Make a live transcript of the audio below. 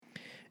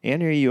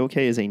And Are You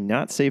Okay is a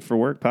not safe for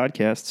work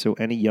podcast, so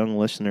any young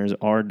listeners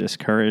are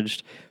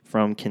discouraged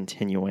from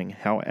continuing.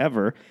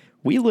 However,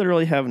 we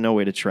literally have no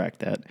way to track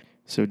that,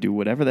 so do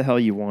whatever the hell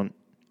you want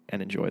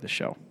and enjoy the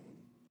show.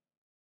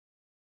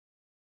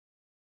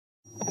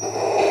 Is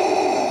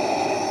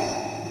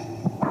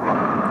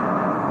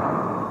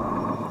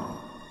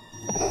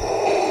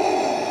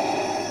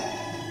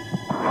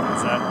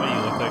that what you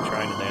look like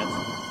trying to dance?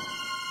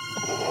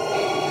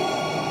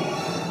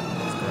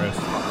 That's gross.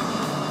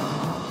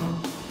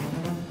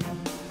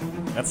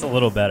 That's a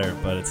little better,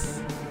 but it's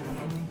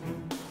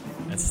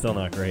still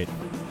not great.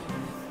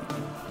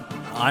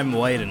 I'm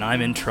white and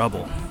I'm in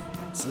trouble.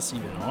 Is this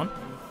even on?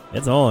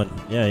 It's on.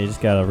 Yeah, you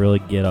just gotta really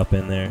get up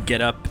in there.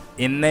 Get up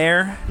in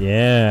there.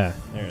 Yeah,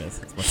 there it is.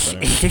 It's much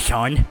better. Is this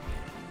on?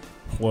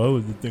 Whoa,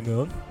 is the thing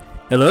on?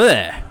 Hello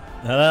there.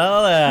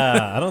 Hello there.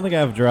 I don't think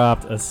I've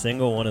dropped a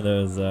single one of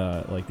those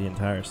like the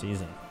entire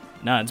season.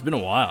 No, it's been a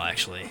while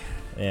actually.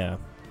 Yeah.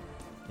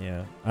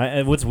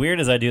 And what's weird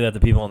is I do that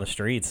to people on the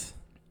streets.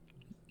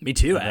 Me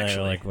too, and actually.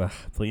 They're like, well,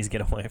 please get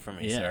away from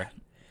me, Yeah. sir.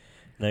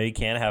 No, you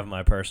can't have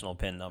my personal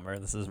PIN number.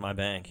 This is my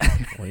bank.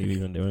 What are you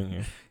even doing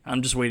here?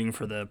 I'm just waiting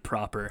for the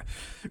proper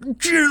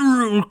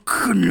General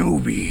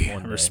Kenobi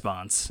One day.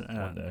 response.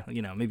 One day.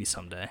 Maybe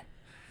someday.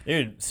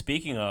 Dude,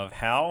 speaking of,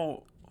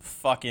 how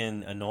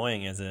fucking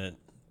annoying is it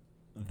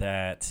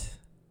that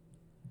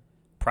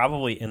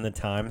probably in the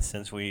time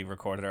since we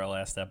recorded our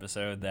last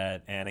episode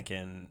that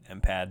Anakin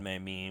and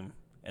Padme meme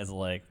is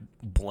like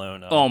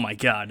blown up? Oh my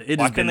god.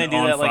 Why couldn't they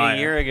do that like a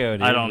year ago,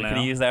 dude? I don't know. We could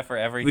have used that for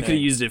everything. We could have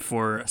used it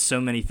for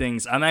so many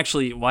things. I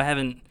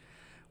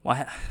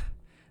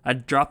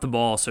dropped the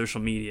ball on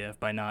social media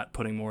by not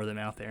putting more of them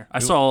out there. I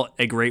saw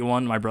a great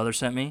one my brother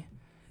sent me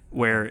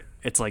where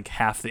it's like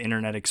half the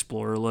Internet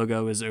Explorer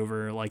logo is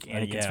over like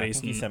Anakin's face.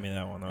 I think he sent me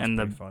that one. That was and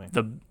pretty funny.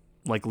 the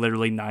like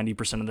literally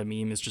 90% of the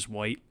meme is just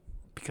white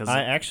because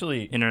I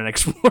actually Internet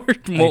Explorer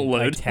won't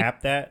load. I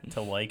tapped that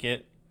to like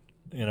it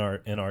in our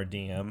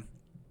DM,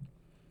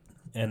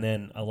 and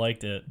then I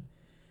liked it,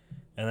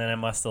 and then I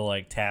must have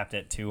like tapped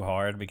it too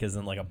hard because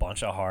then like a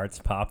bunch of hearts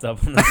popped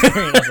up on the screen.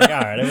 I was like, all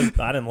right,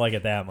 I didn't like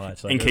it that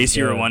much. Like, in case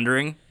you were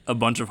wondering, a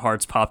bunch of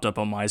hearts popped up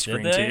on my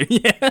screen too.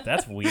 Yeah,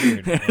 that's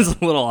weird. It was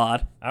a little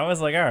odd. I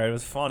was like, all right, it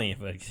was funny,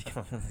 but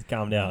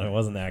calm down. It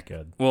wasn't that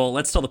good. Well,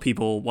 let's tell the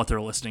people what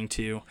they're listening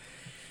to.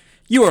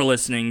 You are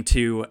listening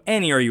to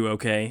Annie, Are You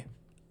Okay?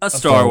 A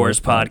Star Wars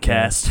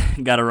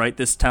podcast. Got it right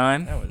this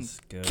time. That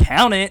was good.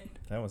 Count it.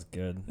 That was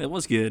good. It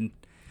was good.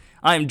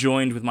 I am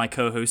joined with my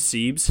co-host,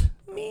 Siebes.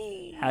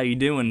 Me. How you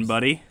doing,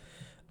 buddy?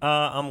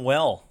 I'm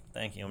well.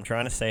 Thank you. I'm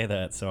trying to say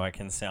that so I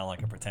can sound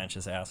like a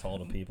pretentious asshole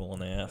to people when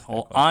they ask.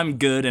 Well, I'm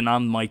good, and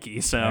I'm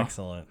Mikey, so...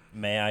 Excellent.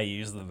 May I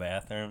use the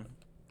bathroom?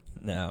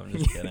 No, I'm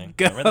just kidding.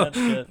 Go. Remember that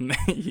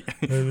shit?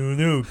 I don't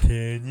know,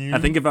 can you? I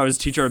think if I was a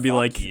teacher, I'd be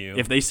like... you.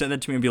 If they said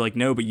that to me, I'd be like,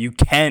 no, but you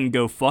can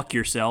go fuck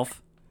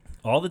yourself.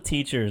 All the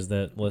teachers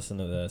that listen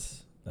to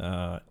this,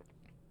 off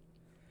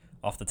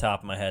the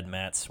top of my head,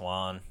 Matt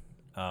Swan,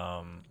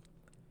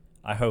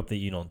 I hope that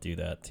you don't do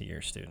that to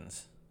your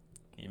students.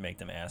 You make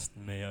them ask,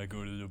 may I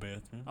go to the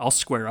bathroom? I'll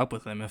square up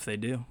with them if they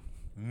do.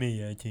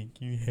 May I take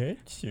your hat,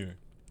 sir?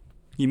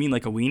 You mean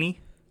like a weenie?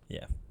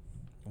 Yeah.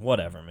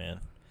 Whatever, man.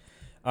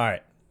 All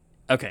right.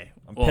 Okay.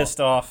 I'm pissed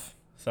off.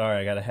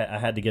 Sorry, I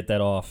had to get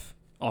that off.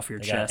 Off your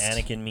I chest. got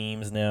Anakin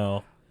memes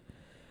now.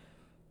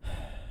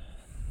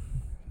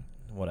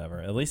 Whatever.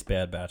 At least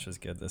Bad Batch was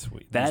good this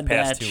week. Bad These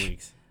past Batch 2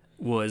 weeks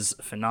was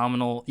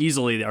phenomenal.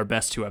 Easily our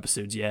best 2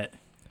 episodes yet.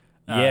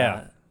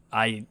 Yeah.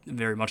 I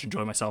very much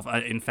enjoyed myself.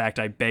 In fact,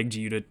 I begged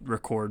you to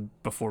record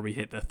before we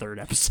hit the 3rd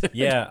episode.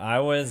 Yeah, I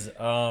was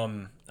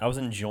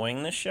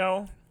enjoying the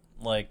show,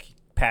 like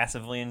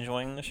passively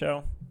enjoying the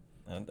show.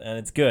 And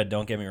it's good,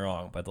 don't get me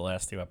wrong, but the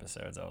last 2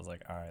 episodes I was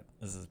like, all right,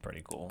 this is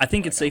pretty cool. I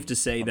think it's safe to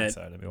say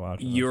that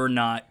you're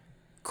not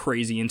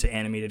crazy into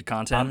animated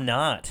content. I'm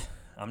not.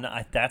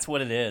 That's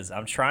what it is.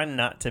 I'm trying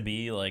not to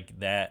be like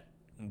that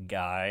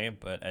guy,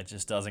 but it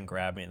just doesn't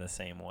grab me the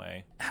same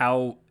way.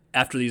 How,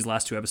 after these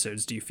last 2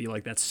 episodes, do you feel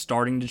like that's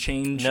starting to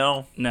change?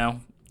 No.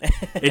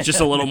 It's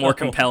just a little more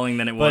compelling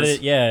than it was.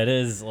 But it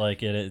is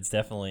like it's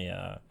definitely.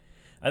 I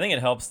think it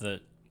helps that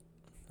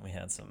we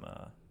had some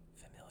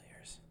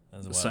familiars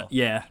as well. So,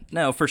 yeah,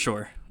 no, for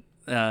sure.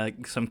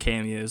 Some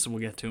cameos. We'll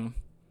get to them.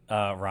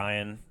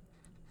 Ryan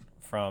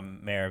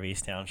from Mare of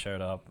Easttown showed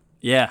up.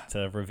 Yeah.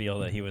 To reveal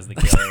that he was the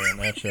killer in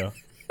that show.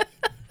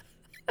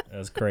 That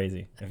was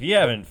crazy. If you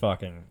haven't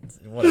fucking...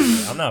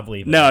 Whatever. I'm not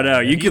believing No,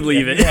 that. you can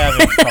leave it. If you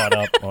haven't caught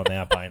up on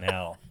that by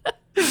now.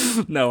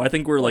 No, I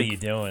think we're what like are you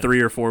doing?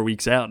 3 or 4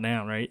 weeks out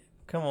now, right?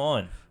 Come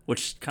on.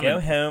 Which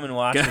Go home and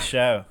watch the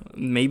show.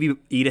 Maybe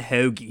eat a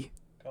hoagie.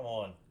 Come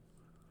on.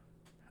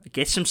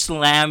 Get some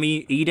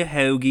salami, eat a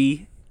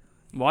hoagie,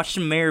 watch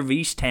some Mare of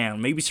Easttown,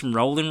 maybe some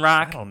Rolling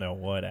Rock. I don't know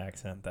what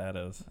accent that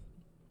is.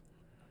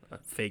 A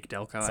fake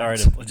Delco Sorry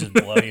accent. to just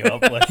blow you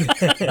up.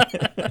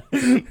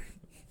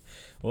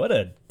 What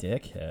a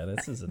dickhead.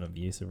 This is an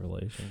abusive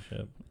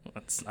relationship.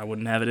 I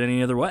wouldn't have it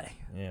any other way.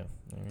 Yeah,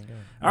 there we go.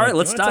 All right,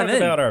 let's dive in. Talk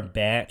about our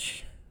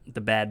batch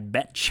The bad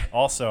bitch.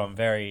 Also, I'm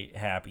very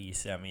happy you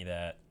sent me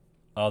that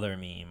other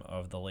meme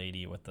of the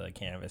lady with the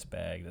canvas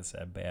bag that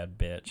said "bad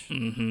bitch."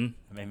 Mm-hmm.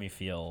 It made me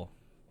feel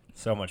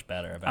so much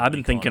better about. I've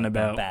been thinking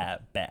about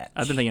bad bitch.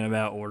 I've been thinking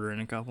about ordering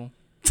a couple.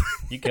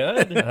 You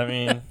could. I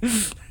mean,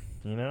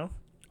 you know,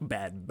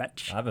 bad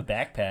bitch. I have a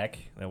backpack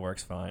that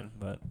works fine,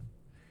 but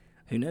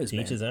who knows?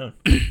 Each his own.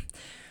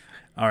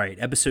 All right,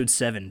 episode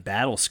 7,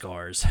 Battle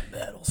Scars.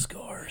 Battle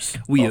Scars.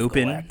 We of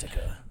open.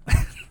 Galactica.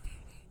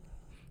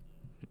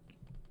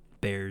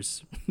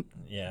 Bears.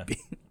 Yeah.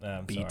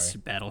 Beats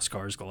Sorry. Battle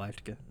Scars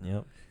Galactica.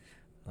 Yep.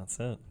 That's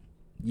it.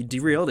 You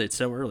derailed it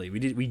so early.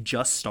 We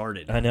just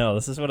started. I know.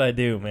 This is what I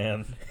do,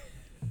 man.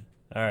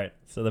 All right.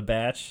 So the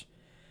batch,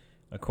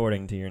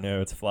 according to your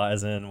notes,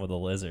 flies in with a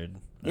lizard.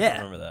 I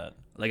remember that.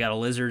 They got a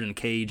lizard in a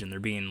cage, and they're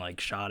being like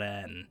shot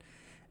at,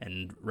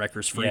 and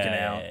Wrecker's freaking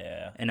out.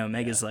 Yeah. And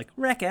Omega's like,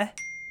 Wrecker,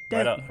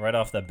 right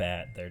off the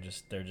bat, they're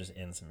just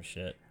in some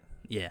shit.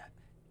 Yeah.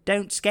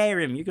 Don't scare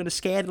him. You're gonna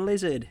scare the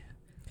lizard.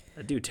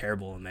 I do a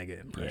terrible Omega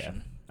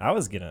impression. Yeah. I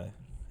was gonna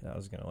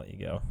let you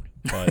go,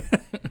 but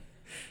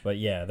but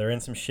yeah, they're in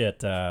some shit.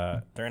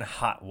 They're in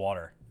hot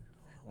water.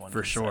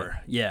 For sure.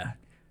 Say. Yeah.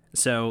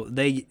 So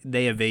they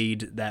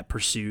evade that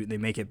pursuit. They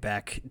make it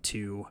back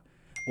to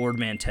Ord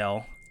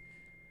Mantell.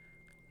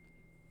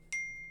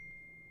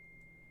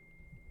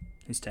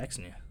 He's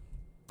texting you.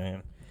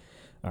 Man.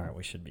 All right,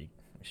 we should be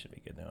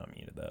good now. I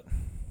muted that.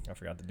 I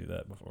forgot to do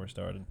that before we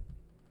started.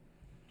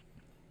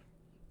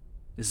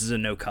 This is a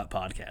no-cut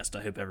podcast.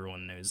 I hope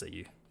everyone knows that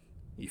you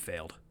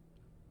failed.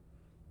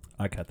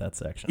 I cut that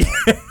section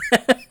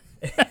out.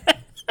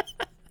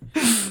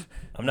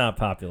 I'm not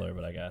popular,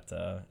 but I got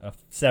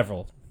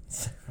several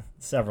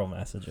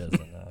messages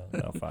in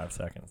about 5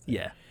 seconds.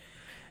 Yeah.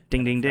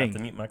 Ding, ding, ding. I have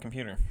to mute my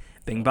computer.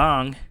 Bing,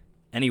 bong.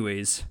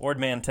 Anyways. Ord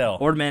Mantell.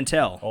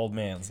 Old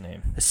man's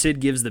name. Sid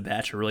gives the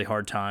batch a really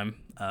hard time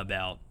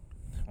about...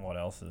 What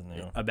else is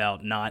new?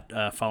 About not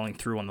following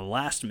through on the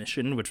last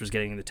mission, which was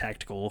getting the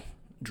tactical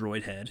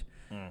droid head.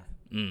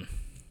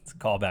 It's a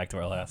callback to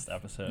our last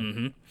episode.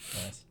 Mm-hmm.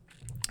 Nice.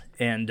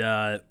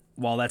 And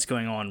while that's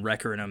going on,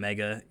 Wrecker and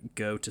Omega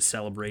go to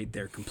celebrate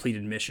their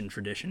completed mission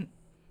tradition.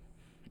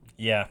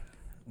 Yeah.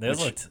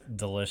 Those looked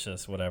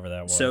delicious, whatever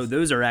that was. So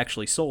those are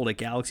actually sold at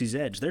Galaxy's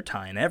Edge. They're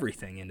tying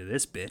everything into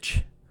this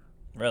bitch.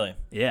 Really?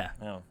 Yeah.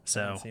 Oh,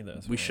 so I didn't see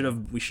those. we should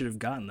have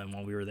gotten them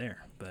while we were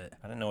there, but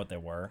I didn't know what they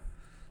were.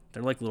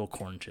 They're like little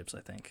corn chips, I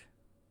think.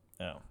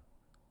 Oh.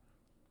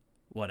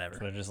 Whatever.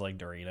 So they're just like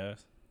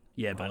Doritos?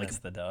 Yeah, but minus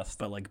the dust.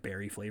 But like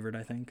berry flavored,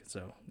 I think.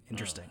 So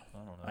interesting.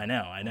 I don't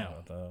know. I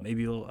know.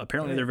 Maybe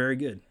apparently they're very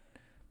good.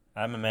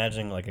 I'm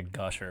imagining like a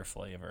gusher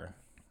flavor.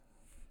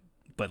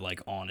 But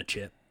like on a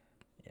chip.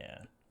 Yeah.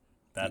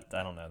 That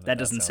I don't know. That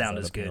doesn't sound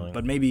as good.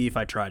 But maybe if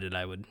I tried it,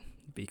 I would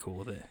be cool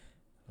with it.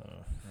 I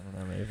don't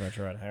know. Maybe if I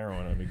tried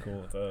heroin, I'd be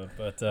cool with that.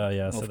 But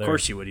yeah. Well, so of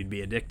course you would. You'd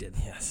be addicted.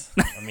 Yes.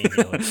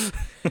 Immediately.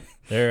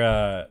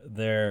 That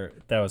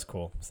was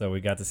cool. So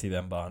we got to see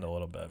them bond a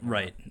little bit.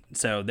 Right.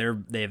 So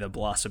they have a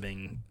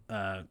blossoming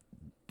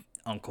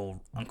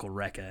Uncle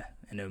Rekka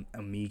and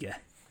Omega.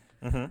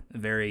 Mm-hmm.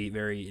 Very,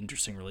 very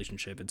interesting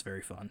relationship. It's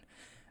very fun.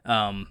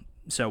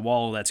 So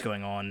while that's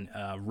going on,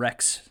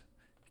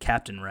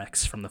 Captain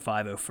Rex from the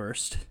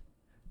 501st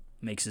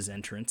makes his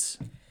entrance.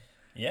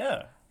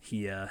 Yeah.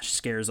 He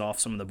scares off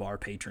some of the bar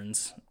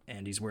patrons,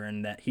 and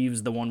he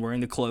was the one wearing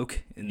the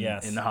cloak in the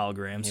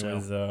hologram.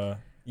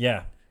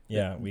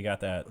 We got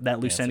that. That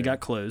loose end got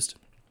closed.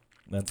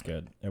 That's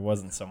good. It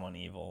wasn't someone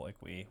evil like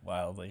we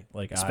wildly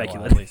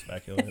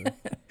speculated.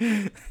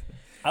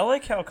 I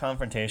like how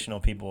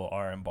confrontational people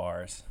are in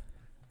bars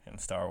in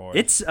Star Wars.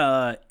 It's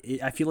I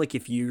feel like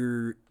if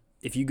you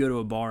go to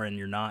a bar and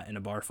you're not in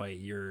a bar fight,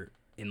 you're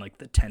in like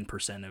the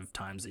 10% of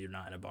times that you're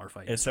not in a bar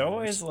fight. It's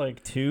always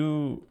like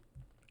two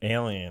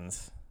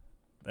aliens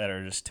that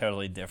are just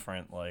totally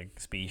different like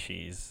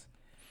species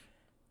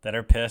that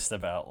are pissed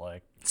about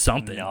like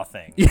something.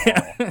 Nothing.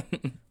 Yeah.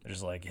 They're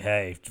just like,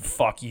 hey,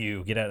 fuck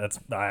you. Get out.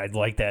 I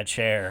like that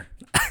chair.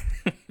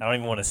 I don't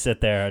even want to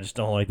sit there. I just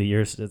don't like the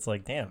years. It's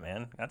like, damn,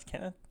 man. That's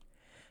kind of.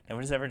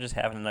 Nobody's ever just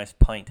having a nice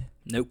pint.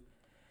 Nope.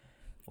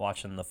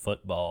 Watching the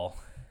football.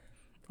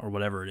 Or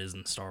whatever it is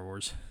in Star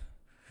Wars.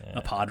 Yeah.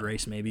 A pod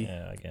race, maybe.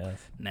 Yeah, I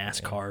guess.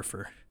 NASCAR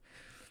for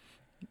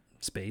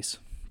space.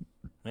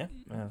 Yeah.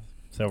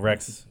 So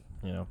Rex,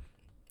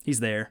 he's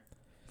there.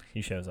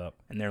 He shows up.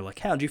 And they're like,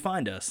 how'd you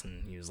find us?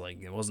 And he was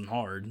like, it wasn't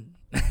hard.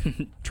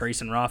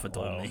 Trace and Rafa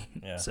told me.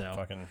 Yeah,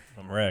 so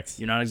I'm Rex.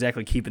 You're not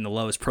exactly keeping the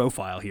lowest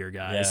profile here,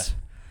 guys. Yeah.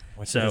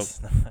 Which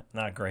is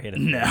not great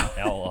at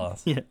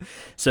outlaws. Yeah.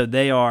 So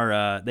they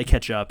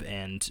catch up,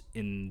 and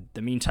in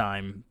the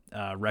meantime,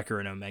 Wrecker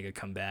and Omega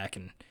come back,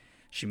 and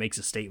she makes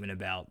a statement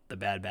about the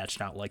Bad Batch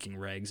not liking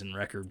Regs, and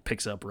Wrecker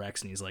picks up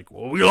Rex, and he's like,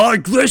 well, we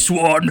like this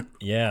one.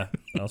 Yeah,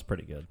 that was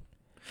pretty good.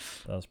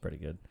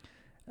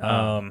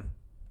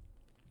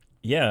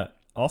 Yeah.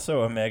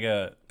 Also,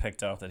 Omega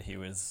picked up that he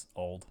was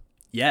old.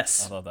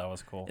 Yes. I thought that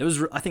was cool. It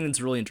was. I think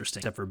it's really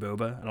interesting. Except for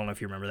Boba. I don't know if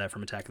you remember that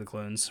from Attack of the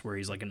Clones, where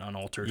he's like an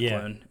unaltered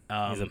clone.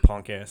 He's a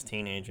punk-ass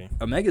teenager.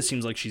 Omega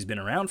seems like she's been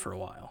around for a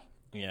while.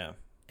 Yeah.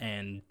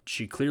 And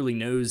she clearly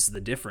knows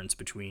the difference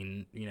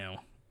between,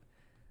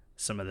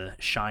 some of the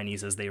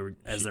shinies as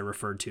they're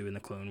referred to in the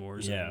Clone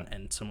Wars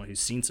and someone who's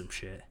seen some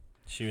shit.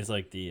 She was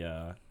like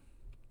the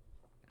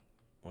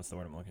what's the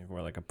word I'm looking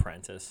for? Like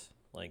apprentice,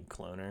 like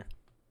cloner.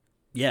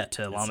 Yeah,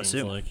 to Lama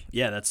Su. Like.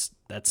 Yeah, that's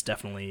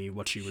definitely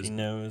what she was. She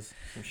knows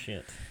some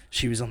shit.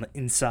 She was on the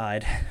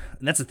inside.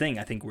 And that's the thing.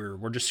 I think we're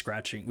just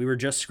scratching. We were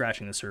just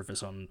scratching the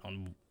surface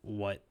on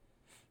what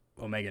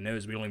Omega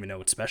knows. We don't even know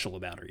what's special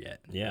about her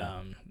yet.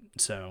 Yeah.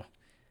 So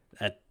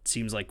that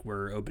seems like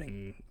we're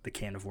opening the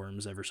can of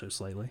worms ever so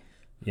slightly.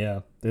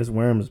 Yeah, those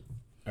worms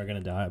are gonna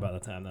die by the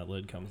time that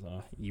lid comes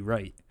off. You're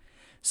right.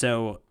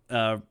 So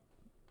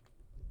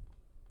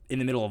in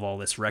the middle of all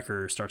this,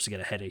 Wrecker starts to get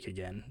a headache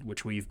again,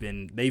 which they've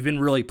been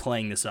really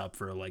playing this up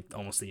for like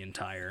almost the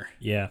entire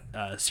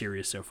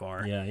series so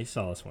far. Yeah, he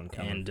saw this one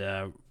coming.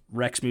 And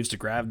Rex moves to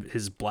grab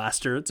his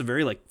blaster. It's a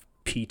very like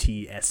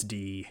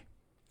PTSD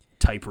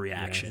type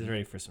reaction. Yeah, he's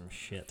ready for some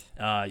shit.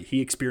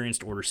 He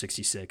experienced Order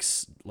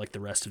 66 like the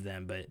rest of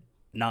them, but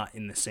not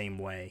in the same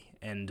way.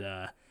 And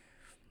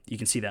you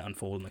can see that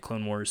unfold in the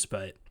Clone Wars,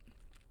 but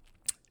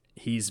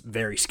he's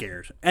very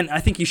scared. And I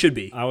think he should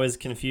be. I was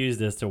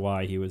confused as to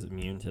why he was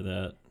immune to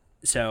that.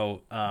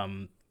 So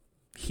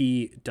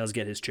he does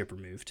get his chip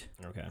removed.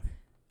 Okay.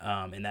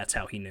 And that's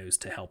how he knows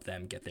to help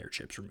them get their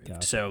chips removed.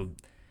 Gotcha. So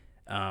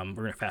we're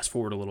going to fast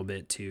forward a little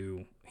bit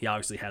to, he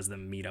obviously has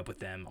them meet up with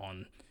them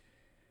on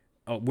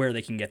where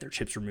they can get their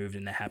chips removed,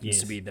 and that happens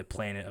to be the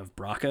planet of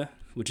Braca,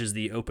 which is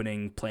the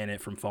opening planet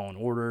from Fallen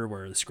Order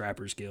where the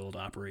Scrappers Guild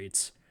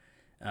operates.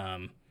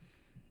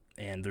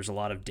 And there's a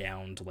lot of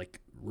downed like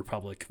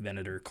Republic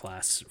Venator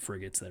class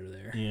frigates that are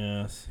there.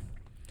 Yes.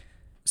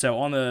 So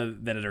on the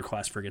Venator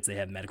class frigates, they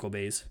have medical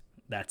bays.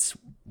 That's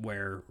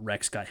where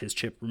Rex got his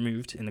chip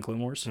removed in the Clone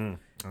Wars. Okay.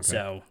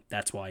 So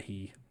that's why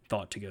he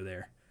thought to go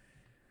there.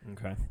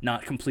 Okay.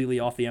 Not completely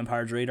off the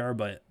Empire's radar,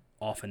 but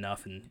off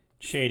enough and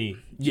shady.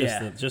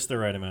 Just the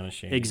right amount of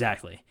shady.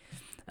 Exactly.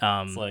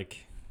 It's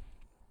like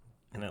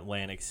an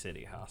Atlantic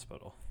City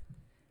hospital.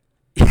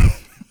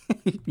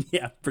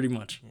 Yeah, pretty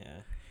much.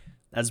 Yeah.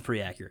 That's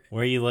pretty accurate.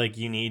 Where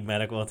you need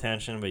medical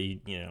attention, but you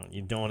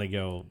don't want to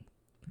go.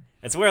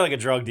 It's where like a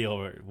drug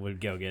dealer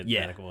would go get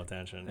medical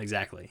attention.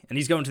 Exactly. And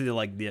he's going to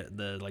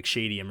the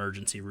shady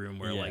emergency room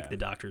where like the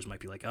doctors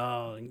might be like,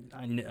 "Oh,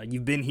 I know,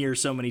 you've been here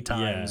so many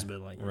times," but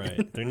like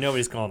right.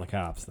 Nobody's calling the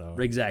cops though.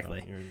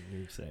 Exactly. So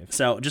you're safe.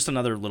 So just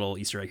another little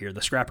Easter egg here.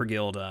 The Scrapper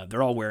Guild,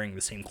 they're all wearing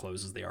the same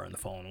clothes as they are in the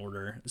Fallen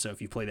Order. So if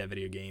you play that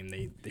video game,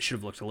 they should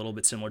have looked a little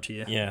bit similar to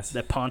you. Yes.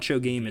 That poncho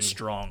game is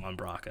strong on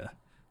Braca.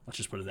 Let's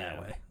just put it that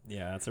way.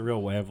 Yeah, it's a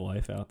real way of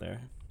life out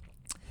there.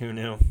 Who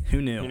knew? Who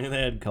knew? Who knew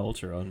they had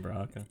culture on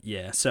Braca?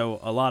 Yeah, so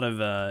a lot of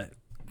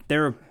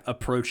they're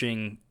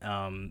approaching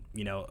a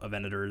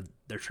Venator.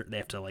 They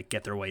have to like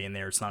get their way in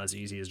there. It's not as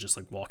easy as just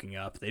like walking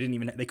up. They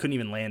couldn't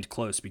even land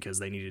close because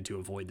they needed to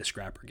avoid the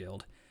Scrapper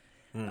Guild.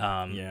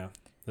 Yeah,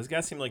 those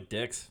guys seem like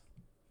dicks.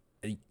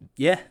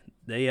 Yeah,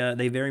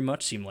 they very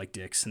much seem like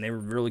dicks, and they're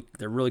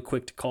really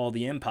quick to call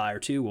the Empire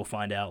too. We'll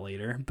find out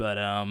later, but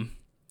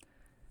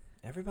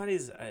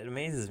it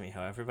amazes me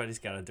how everybody's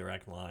got a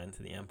direct line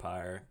to the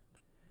Empire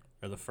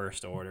or the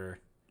First Order.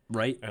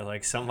 Right. Or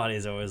like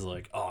somebody's always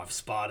like, "Oh, I've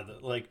spotted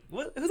it." Like,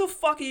 what? Who the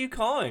fuck are you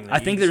calling? I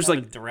think there's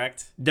like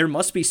direct. There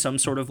must be some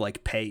sort of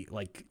like pay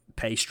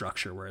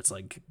structure where it's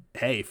like,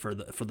 hey, for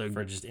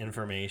just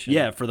information.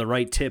 Yeah, for the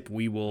right tip,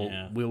 we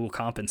will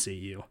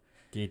compensate you.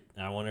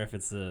 I wonder if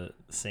it's the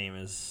same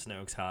as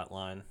Snoke's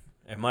hotline.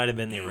 It might have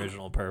been the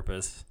original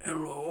purpose.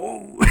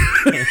 Hello.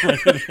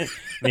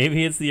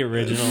 Maybe it's the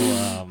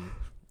original.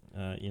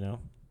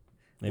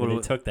 Maybe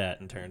they took that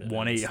and turned it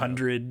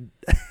 1-800.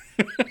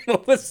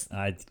 What was?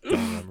 I don't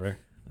remember.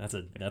 That's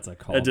a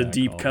call. That's a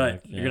deep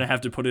cut. Yeah. You're gonna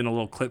have to put in a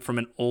little clip from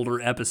an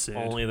older episode.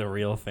 Only the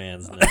real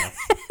fans know.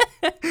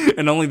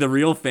 And only the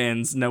real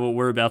fans know what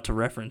we're about to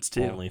reference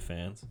too. Only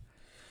fans.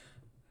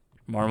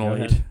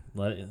 Marmalade.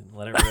 Let it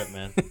rip,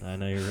 man. I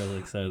know you're really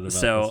excited about this.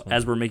 So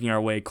as we're making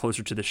our way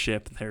closer to the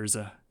ship, there's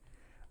a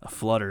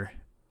flutter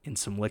in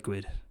some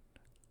liquid.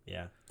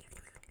 Yeah.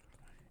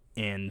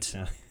 And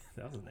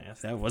that was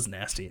nasty. That was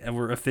nasty. And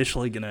we're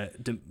officially gonna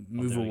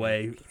move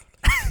away.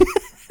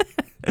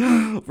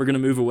 We're gonna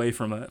move away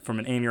from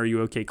an Amy Are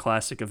You OK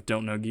classic of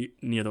don't go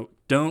near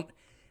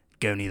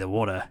the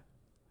water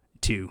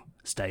to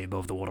stay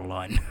above the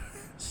waterline.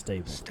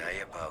 Stay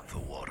above the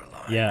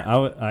waterline. Yeah,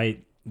 I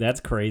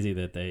that's crazy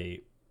that they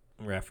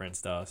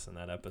referenced us in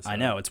that episode. I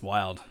know, it's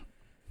wild.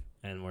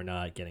 And we're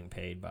not getting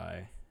paid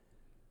by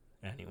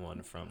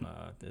anyone from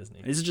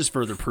Disney. This is just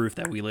further proof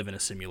that we live in a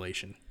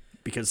simulation.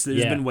 Because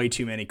there's been way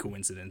too many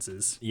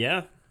coincidences.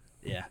 Yeah.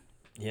 Yeah.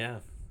 Yeah.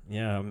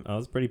 Yeah, I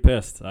was pretty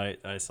pissed.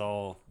 I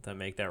saw them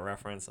make that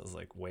reference. I was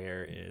like,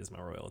 where is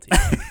my royalty?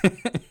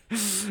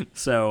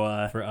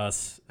 So for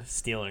us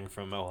stealing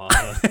from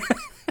Moana.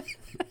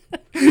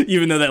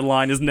 Even though that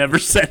line is never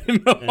said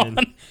in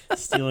Moana. And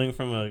Stealing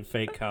from a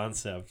fake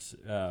concept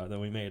that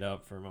we made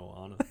up for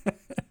Moana.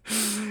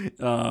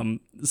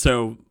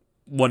 So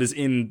what is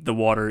in the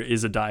water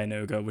is a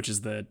Dianoga, which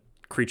is the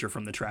creature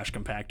from the trash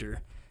compactor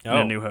in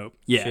A New Hope.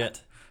 Yeah.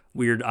 Shit.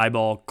 Weird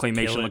eyeball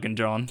claymation looking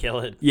John. Kill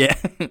it. Yeah.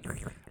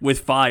 With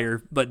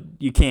fire, but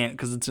you can't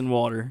because it's in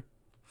water.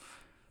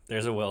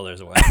 There's a will,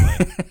 there's a way.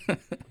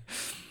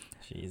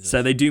 Jesus.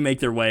 So they do make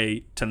their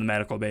way to the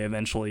medical bay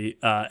eventually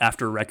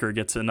after Wrecker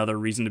gets another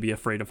reason to be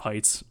afraid of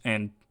heights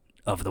and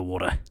of the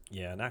water.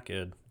 Yeah, not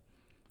good.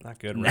 Not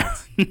good, No.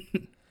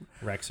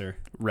 Rex.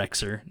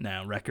 Rexer.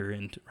 No, Wrecker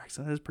and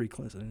Rexer. That's pretty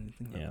close. I didn't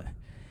think about Yeah.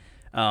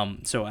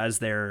 that. So as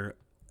their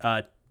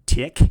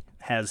Tick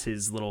has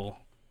his little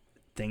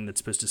thing that's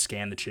supposed to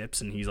scan the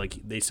chips, and he's like,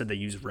 they said they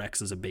use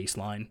Rex as a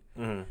baseline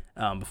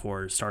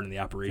before starting the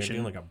They're operation.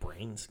 doing like a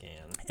brain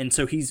scan. And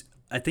so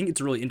I think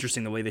it's really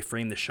interesting the way they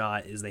frame the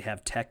shot is they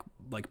have Tech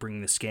like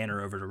bringing the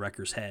scanner over to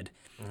Wrecker's head,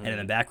 and in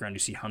the background you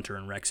see Hunter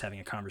and Rex having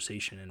a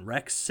conversation, and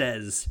Rex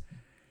says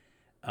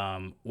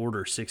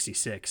Order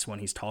 66 when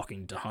he's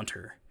talking to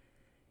Hunter,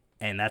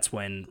 and that's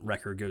when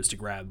Wrecker goes to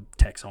grab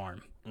Tech's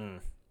arm,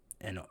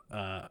 and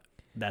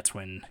that's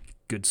when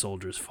good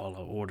soldiers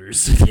follow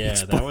orders. Yeah,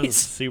 that was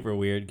super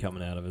weird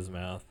coming out of his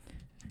mouth.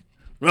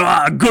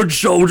 Good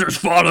soldiers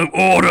follow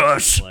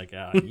orders. Like,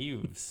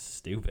 you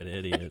stupid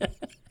idiot.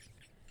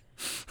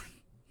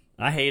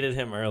 I hated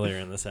him earlier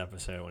in this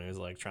episode when he was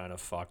like trying to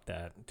fuck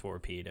that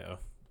torpedo.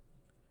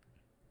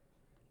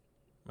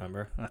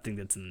 Remember? I think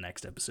that's in the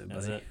next episode, buddy.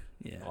 Is it?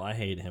 Yeah. Well, I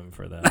hate him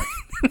for that.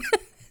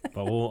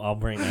 But I'll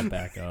bring that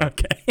back up.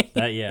 Okay.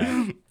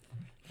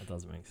 That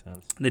doesn't make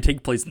sense. They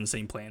take place on the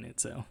same planet,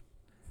 so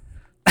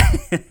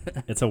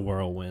It's a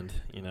whirlwind,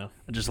 you know?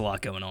 just a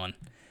lot going on.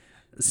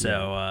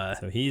 So,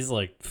 So he's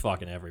like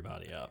fucking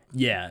everybody up.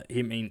 yeah,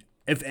 I mean,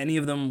 if any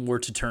of them were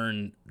to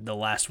turn, the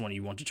last one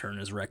you want to turn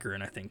is Wrecker,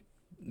 and I think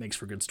makes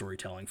for good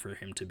storytelling for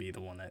him to be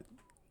the one that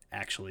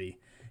actually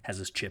has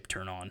his chip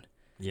turn on.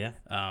 Yeah.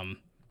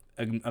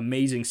 An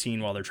amazing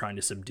scene while they're trying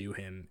to subdue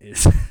him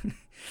is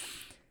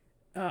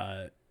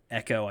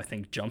Echo, I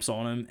think, jumps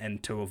on him,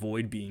 and to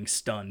avoid being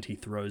stunned, he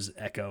throws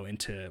Echo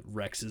into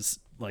Rex's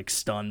like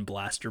stun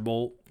blaster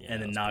bolt,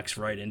 and then knocks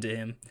right into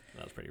him.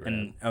 That was pretty rad.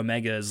 And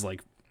Omega is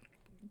like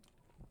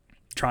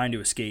trying to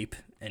escape,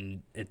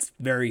 and it's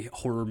very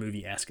horror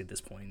movie-esque at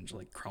this point. He's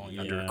like crawling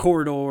under a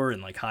corridor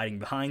and like hiding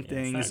behind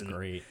things. It's not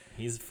great.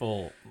 He's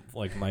full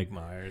like Mike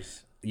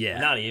Myers. Yeah.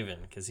 Not even,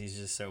 because he's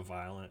just so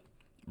violent.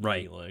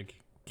 Right. He, like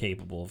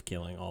capable of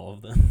killing all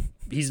of them.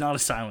 He's not a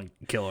silent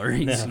killer.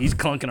 He's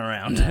clunking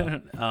around.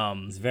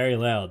 He's very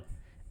loud.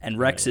 And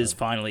Rex is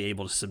finally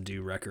able to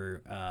subdue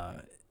Wrecker,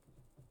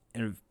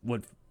 and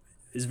what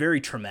is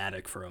very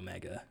traumatic for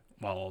Omega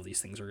while all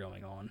these things are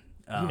going on.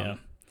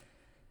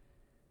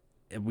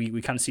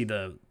 We kind of see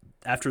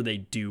after they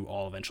do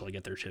all eventually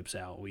get their chips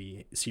out,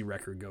 we see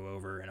Wrecker go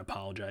over and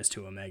apologize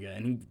to Omega,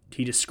 and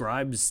he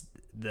describes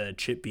the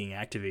chip being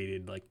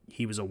activated like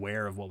he was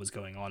aware of what was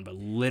going on, but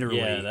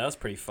literally, that was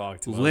pretty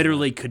fucked.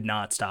 Literally could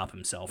not stop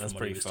himself from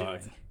what he was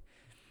fucked. doing,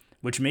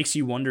 which makes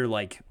you wonder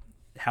like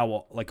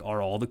how like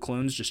are all the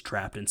clones just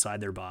trapped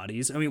inside their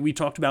bodies? I mean, we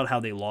talked about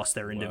how they lost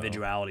their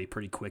individuality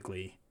pretty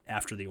quickly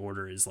after the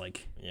order is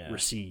like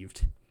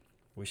received.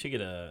 We should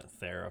get a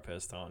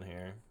therapist on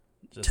here.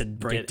 Just to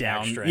break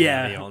down extra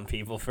heavy on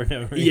people for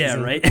no reason. Yeah,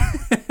 right.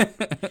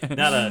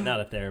 not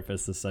a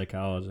therapist, a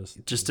psychologist.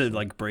 Just to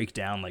like break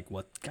down like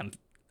what kind of.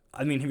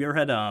 I mean, have you ever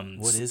had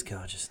what is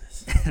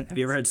consciousness? Have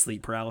you ever had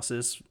sleep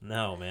paralysis?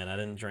 No, man. I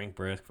didn't drink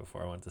brisk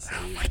before I went to sleep.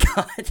 Oh my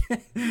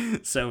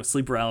god. So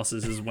sleep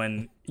paralysis is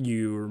when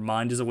your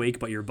mind is awake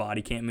but your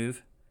body can't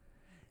move.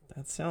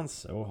 That sounds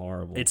so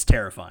horrible. It's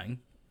terrifying.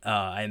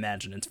 I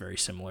imagine it's very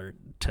similar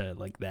to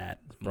like that.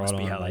 Must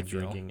be how by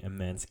drinking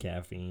immense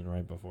caffeine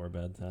right before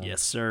bedtime.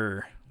 Yes,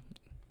 sir.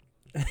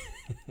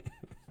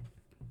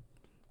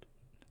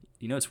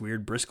 You know, it's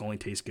weird. Brisk only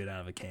tastes good out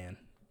of a can.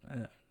 I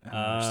don't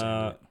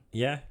understand it.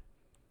 Yeah.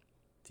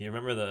 Do you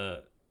remember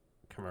the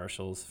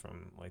commercials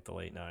from like the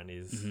late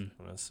 90s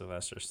when it was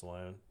Sylvester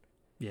Stallone?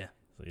 Yeah.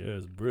 So, yeah,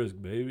 it's brisk,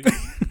 baby.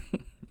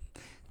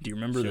 Do you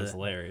remember Shit was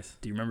hilarious.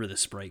 Do you remember the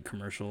Sprite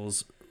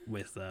commercials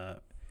with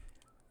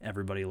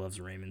Everybody Loves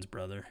Raymond's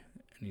brother?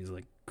 And he's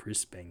like,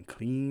 crisp and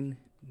clean,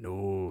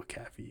 no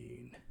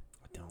caffeine.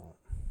 I don't.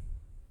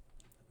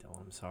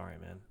 I'm sorry,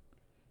 man.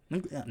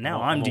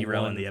 Now I'm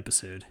derailing the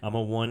episode. I'm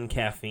a one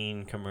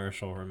caffeine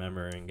commercial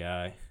remembering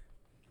guy.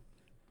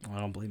 Well,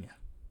 I don't blame you.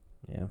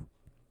 Yeah.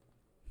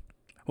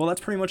 Well,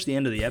 that's pretty much the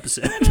end of the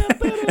episode.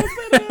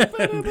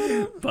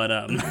 But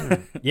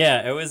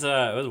yeah, it was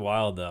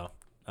wild though.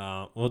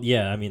 Well,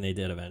 yeah, I mean they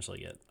did eventually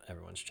get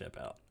everyone's chip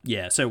out.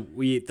 Yeah, so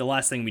the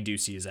last thing we do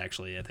see is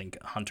actually I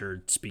think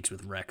Hunter speaks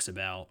with Rex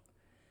about,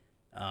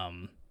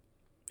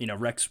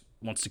 Rex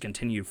wants to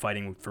continue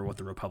fighting for what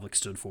the Republic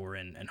stood for,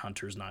 and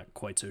Hunter's not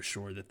quite so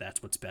sure that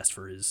that's what's best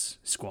for his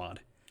squad.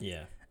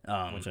 Yeah,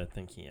 which I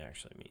think he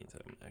actually means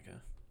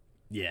Omega.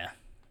 Yeah,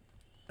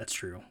 that's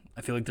true.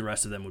 I feel like the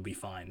rest of them would be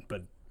fine,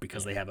 but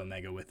because they have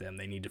Omega with them,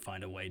 they need to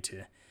find a way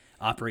to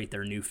operate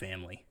their new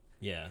family.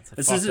 Yeah, it's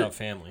a fucked up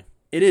family.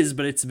 It is,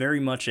 but it's very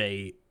much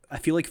I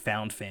feel like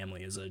found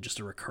family is just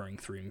a recurring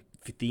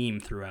theme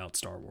throughout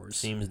Star Wars.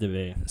 Seems to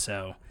be.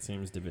 So.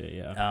 Seems to be,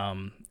 yeah.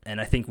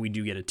 And I think we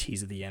do get a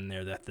tease at the end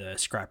there that the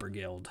Scrapper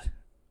Guild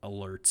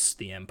alerts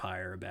the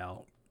Empire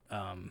about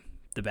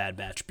the Bad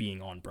Batch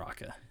being on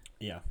Braca.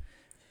 Yeah.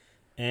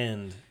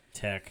 And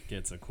Tech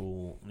gets a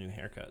cool new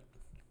haircut.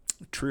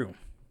 True.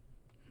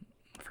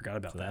 I forgot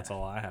about that. That's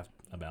all I have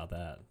about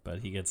that. But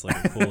he gets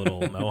like a cool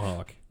little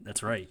mohawk.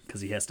 That's right,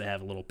 because he has to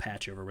have a little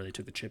patch over where they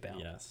took the chip out.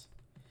 Yes.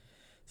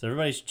 So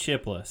everybody's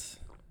chipless.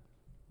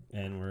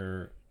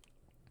 And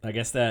I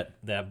guess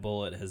that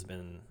bullet has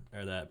been,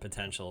 or that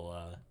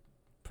potential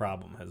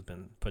problem has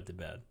been put to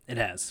bed. It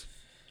has.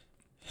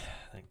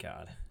 Thank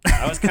God.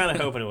 I was kind of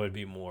hoping it would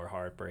be more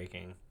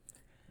heartbreaking.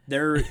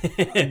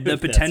 The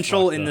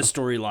potential in the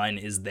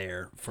storyline is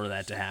there for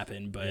that to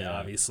happen, but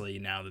obviously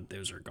now that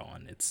those are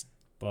gone, it's.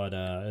 But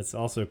it's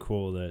also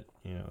cool that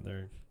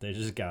they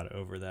just got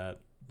over that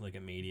like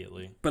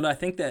immediately. But I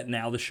think that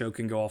now the show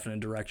can go off in a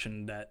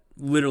direction that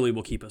literally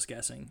will keep us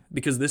guessing,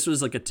 because this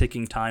was like a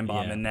ticking time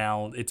bomb, and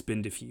now it's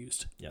been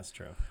diffused. Yes,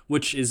 true.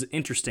 Which is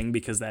interesting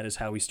because that is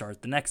how we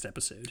start the next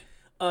episode.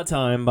 A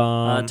time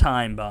bomb. A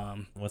time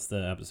bomb. What's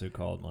the episode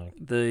called, Mike?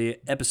 The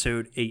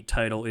episode 8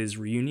 title is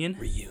Reunion.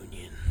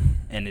 Reunion.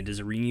 And it is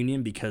a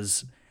reunion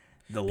because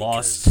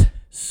Lost...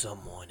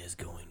 someone is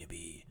going to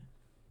be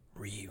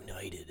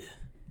reunited.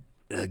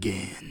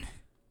 Again.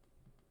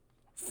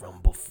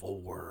 From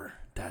before.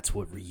 That's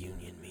what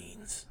reunion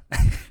means.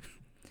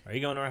 Are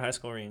you going to our high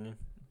school reunion?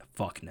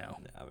 Fuck no.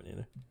 No, I haven't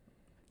either.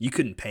 You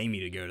couldn't pay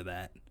me to go to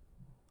that.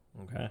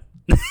 Okay.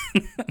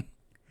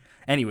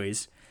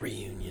 Anyways.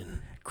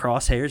 Reunion.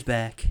 Crosshair's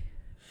back.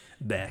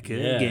 Back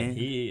again.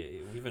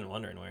 We've been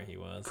wondering where he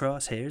was.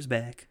 Crosshair's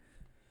back.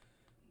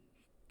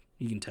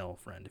 You can tell a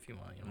friend if you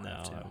want. You don't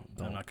have to.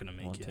 I I'm not going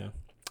to make you. To.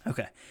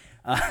 Okay.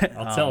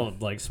 I'll tell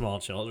like small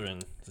children,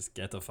 just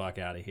get the fuck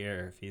out of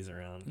here if he's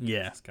around.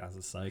 Yeah. This guy's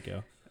a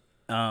psycho.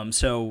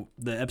 So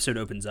the episode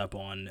opens up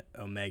on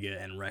Omega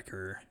and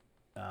Wrecker.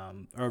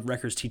 Or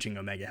Wrecker's teaching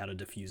Omega how to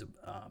defuse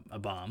a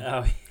bomb.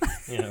 Oh,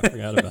 yeah, I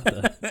forgot about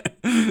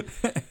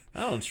that.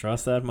 I don't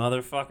trust that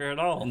motherfucker at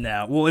all.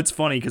 No, well, it's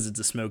funny because it's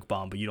a smoke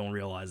bomb, but you don't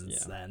realize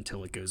it's that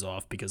until it goes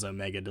off, because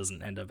Omega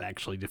doesn't end up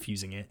actually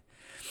defusing it,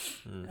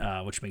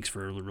 which makes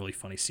for a really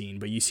funny scene.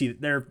 But you see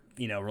that their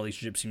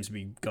relationship seems to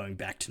be going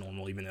back to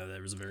normal, even though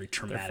there was a very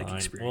traumatic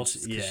experience.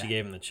 Well, she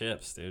gave him the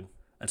chips, dude.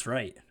 That's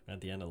right.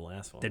 At the end of the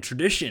last one. The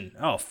tradition.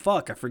 Oh,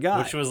 fuck, I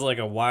forgot. Which was like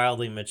a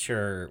wildly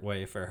mature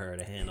way for her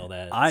to handle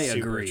that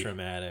super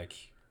traumatic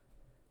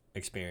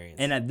experience.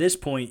 And at this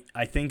point,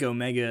 I think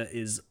Omega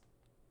is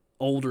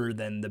older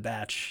than the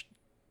Batch.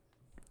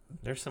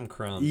 There's some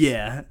crumbs.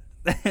 Yeah.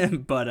 But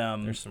they've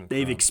crumbs.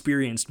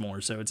 Experienced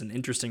more, so it's an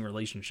interesting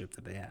relationship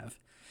that they have.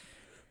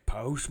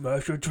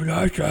 Post-master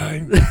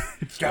tradition.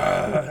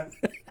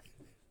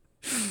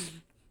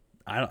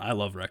 I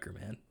love Wrecker,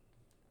 man.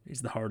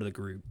 He's the heart of the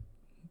group.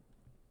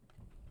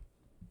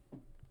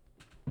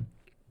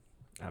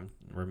 I'm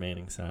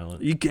remaining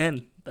silent. You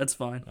can. That's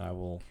fine. I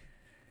will.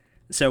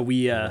 So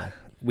we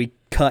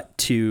cut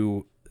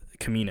to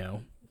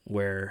Camino,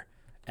 where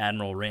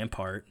Admiral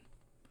Rampart,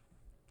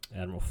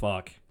 Admiral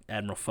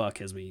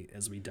Fuck, as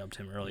we dubbed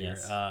him earlier,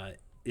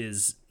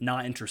 is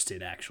not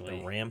interested, actually.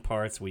 The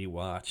Ramparts we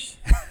watched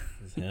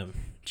is him.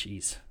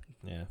 Jeez.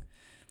 Yeah.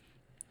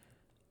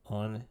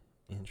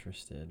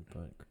 Uninterested,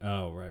 but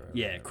right.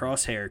 Yeah,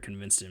 Crosshair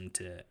convinced him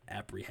to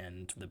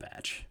apprehend the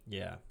Batch.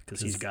 Yeah,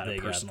 because he's got a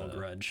personal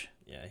grudge.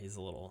 Yeah, he's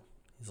a little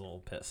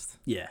pissed.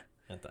 Yeah,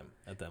 at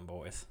them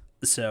boys.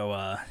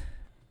 So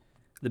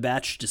the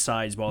Batch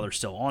decides while they're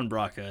still on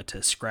Braca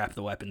to scrap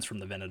the weapons from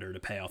the Venator to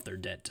pay off their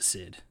debt to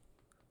Sid,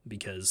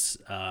 because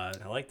I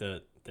like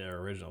that their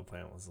original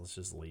plan was let's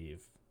just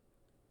leave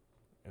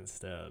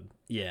instead.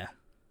 Yeah,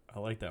 I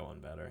like that one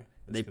better.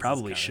 They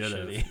probably should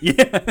have.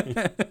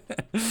 Yeah.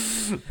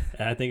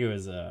 I think it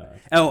was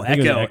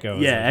Echo.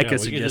 Yeah, Echo we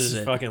suggested could just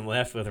it. fucking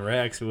left with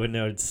Rex. We wouldn't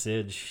know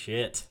Sid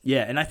shit.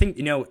 Yeah, and I think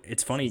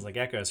it's funny. It's like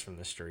Echo's from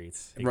the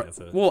streets.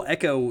 Well,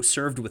 Echo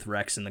served with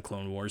Rex in the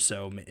Clone Wars,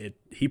 so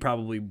he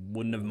probably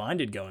wouldn't have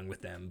minded going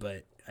with them.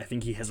 But I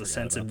think he has a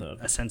sense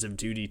of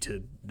duty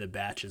to the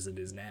Batch as it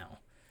is now.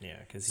 Yeah,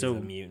 because he's a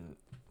mutant.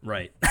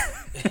 Right.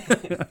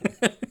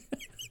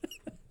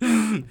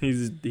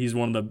 He's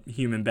one of the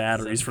human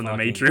batteries from the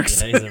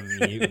Matrix. Yeah, he's a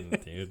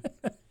mutant, dude.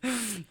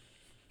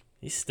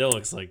 He still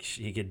looks like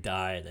he could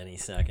die at any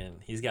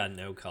second. He's got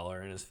no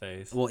color in his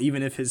face. Well,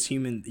 even if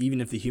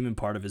the human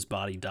part of his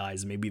body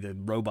dies, maybe the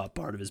robot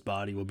part of his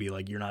body will be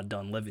like, "You're not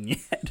done living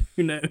yet."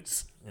 Who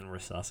knows? And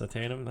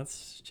resuscitate him?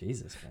 That's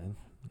Jesus, man.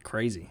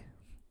 Crazy.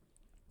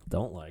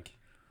 Don't like.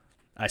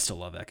 I still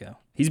love Echo.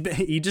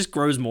 He just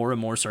grows more and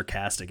more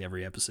sarcastic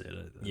every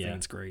episode. I think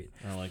it's great.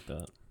 I like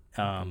that.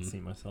 I can see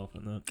myself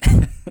in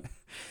that.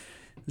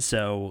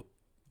 So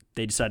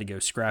they decide to go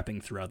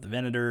scrapping throughout the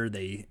Venator.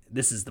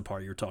 This is the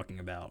part you're talking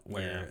about,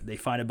 where they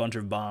find a bunch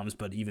of bombs,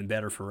 but even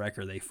better for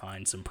Wrecker, they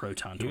find some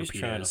proton torpedoes. He was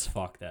trying to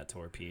fuck that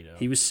torpedo.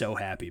 He was so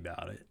happy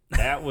about it.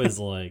 That was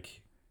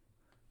like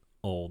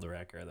old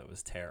Wrecker that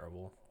was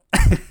terrible.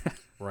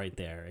 Right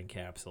there,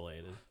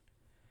 encapsulated.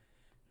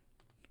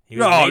 He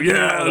was Oh, making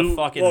yeah, all the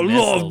fucking I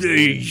missile, love dude.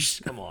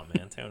 these. Come on,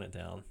 man, tone it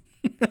down.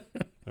 I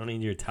don't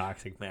need your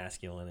toxic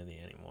masculinity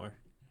anymore.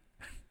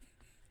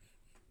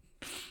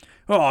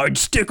 Oh, I'd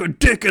stick a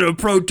dick in a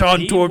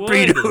proton He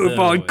torpedo would, if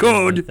though, I is the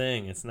could.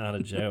 thing. It's not a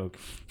joke.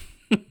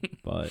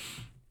 But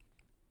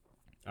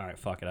all right,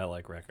 fuck it. I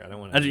like Wrecker. I don't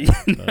want to.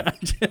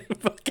 I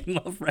fucking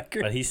love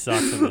Wrecker. But he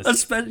sucks in this.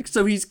 Especially,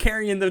 so he's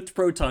carrying the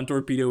proton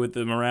torpedo with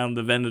him around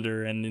the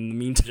Venator, and in the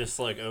meantime, Just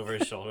like over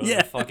his shoulder, Yeah.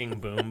 like a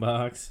fucking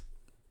boombox.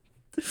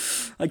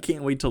 I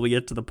can't wait till we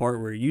get to the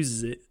part where he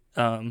uses it.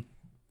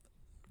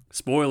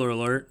 Spoiler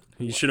alert: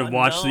 you should have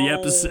watched the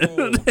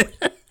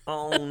episode.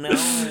 Oh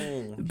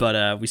no!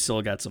 But we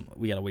still got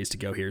a ways to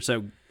go here.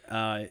 So,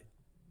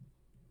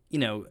 you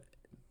know,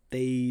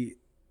 the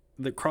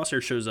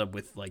Crosshair shows up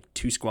with like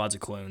 2 squads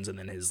of clones and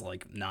then his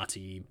like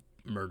Nazi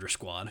murder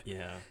squad.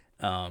 Yeah.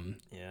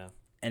 Yeah.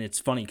 And it's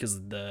funny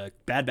because the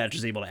Bad Batch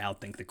is able to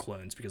outthink the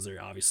clones because they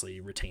obviously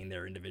retain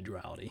their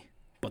individuality,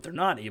 but they're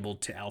not able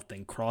to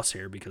outthink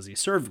Crosshair because he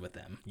served with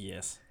them.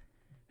 Yes.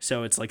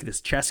 So it's like this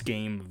chess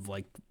game of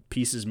like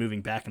pieces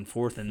moving back and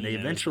forth, and they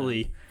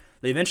knows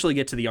eventually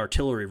get to the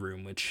artillery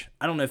room, which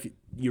I don't know if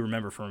you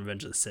remember from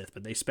Revenge of the Sith,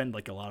 but they spend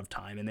like a lot of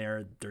time in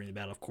there during the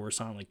Battle of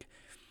Coruscant. Like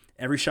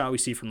every shot we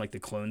see from like the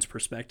clones'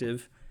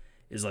 perspective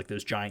is like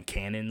those giant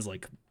cannons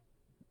like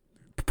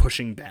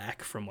pushing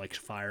back from like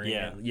firing.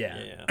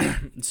 Yeah.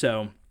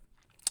 So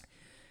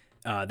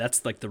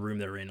that's like the room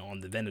they're in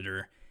on the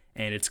Venator,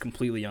 and it's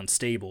completely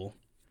unstable.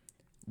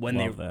 When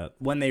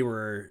they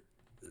were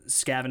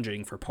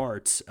scavenging for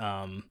parts,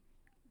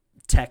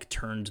 Tech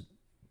turned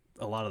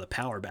a lot of the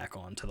power back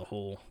on to the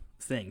whole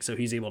thing, so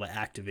he's able to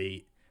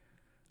activate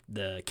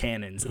the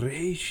cannons.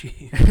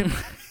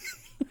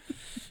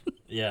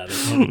 Yeah, the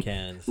heavy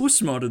cannons. Who's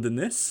smarter than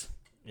this?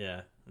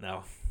 Yeah.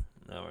 No,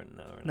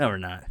 we're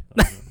not.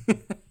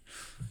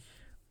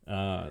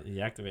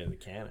 He activated the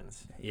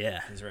cannons.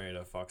 Yeah, He's ready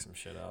to fuck some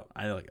shit up.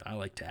 I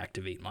like to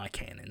activate my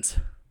cannons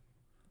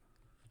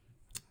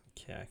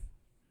Okay.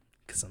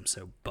 because I'm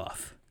so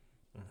buff.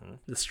 Mm-hmm.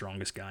 The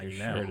strongest guy Your you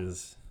know. shirt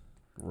is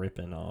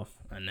ripping off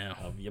I know.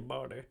 of your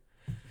body.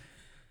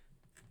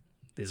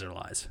 These are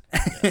lies.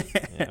 Yeah,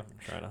 I'm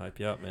trying to hype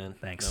you up, man.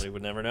 Thanks. Nobody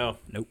would never know.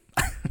 Nope.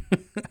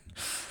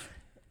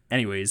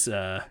 Anyways,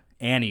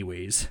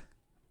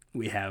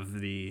 we have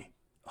the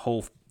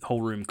whole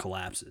room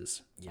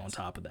collapses on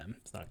top of them.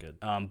 It's not good.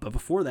 But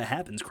before that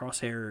happens,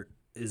 Crosshair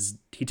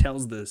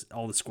tells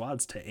all the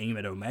squads to aim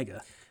at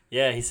Omega,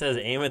 Yeah, he says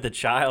aim at the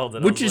child,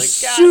 and which I'm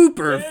is like,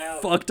 super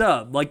damn. fucked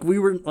up. Like we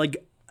were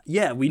like,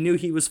 yeah, we knew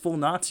he was full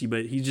Nazi,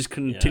 but he just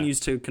continues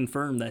to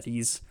confirm that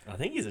I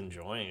think he's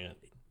enjoying it.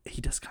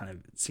 he does kind of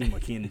seem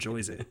like he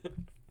enjoys it.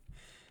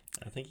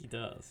 I think he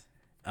does.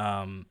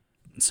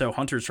 So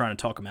Hunter's trying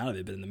to talk him out of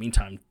it, but in the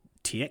meantime,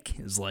 Tiek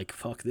is like,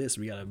 fuck this,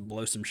 we gotta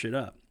blow some shit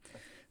up.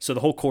 So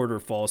the whole corridor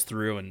falls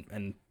through,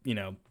 and you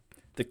know,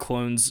 the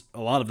clones,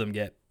 a lot of them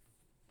get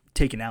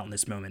taken out in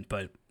this moment,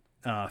 but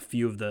a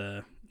few of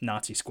the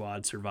Nazi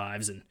squad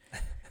survives,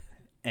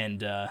 and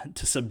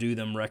to subdue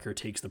them, Wrecker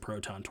takes the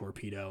proton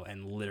torpedo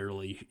and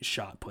literally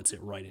puts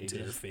it right into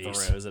their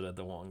face. Throws it at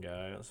the one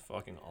guy. It was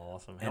fucking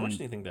awesome. How much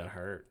do you think that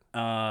hurt?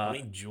 How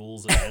many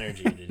joules of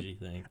energy did you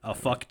think? A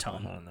fuck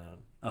ton. Oh, no.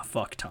 A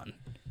fuck ton.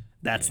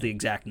 That's the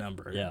exact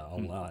number. Yeah, a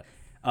lot.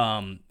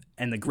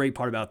 And the great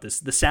part about this,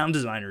 the sound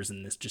designers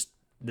in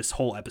this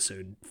whole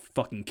episode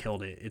fucking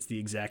killed it. It's the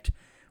exact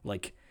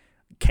like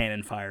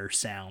cannon fire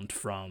sound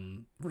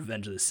from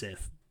Revenge of the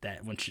Sith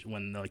that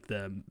when like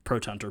the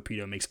proton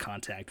torpedo makes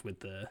contact with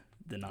the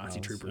Nazi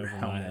trooper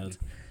helmet.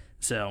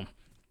 So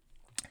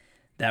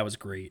that was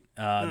great.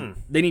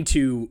 They need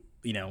to,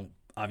 you know,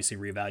 obviously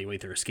reevaluate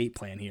their escape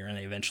plan here, and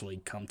they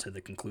eventually come to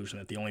the conclusion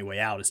that the only way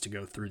out is to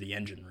go through the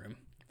engine room.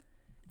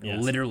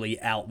 Yes. Literally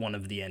out one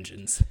of the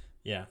engines.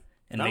 Yeah.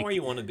 And Not where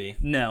you want to be.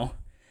 No.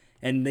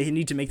 And they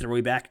need to make their way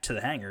back to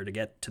the hangar to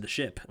get to the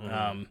ship.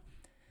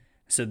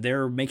 So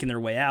they're making their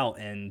way out,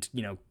 and,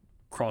 you know,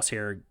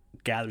 Crosshair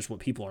gathers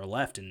what people are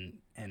left,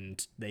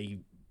 and they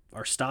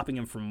are stopping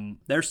them from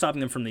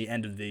the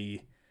end of the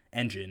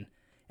engine,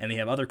 and they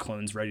have other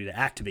clones ready to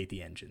activate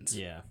the engines.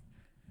 Yeah.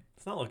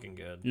 It's not looking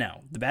good.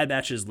 No, the Bad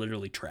Batch is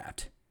literally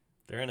trapped.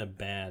 They're in a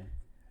bad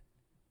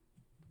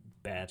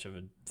batch of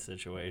a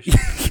situation.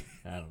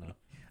 I don't know.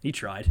 He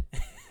tried.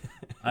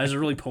 I was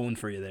really pulling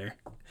for you there.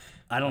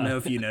 I don't know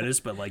if you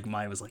noticed, but like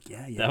mine was like,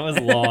 yeah. That was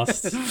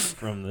lost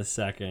from the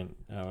second.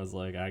 I was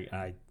like,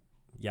 I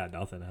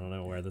nothing. I don't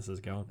know where this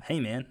is going. Hey,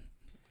 man,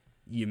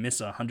 you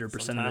miss 100% of the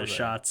Sometimes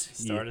shots.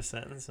 Start a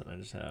sentence and I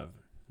just have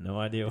no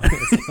idea where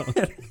it's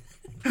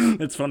going.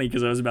 It's funny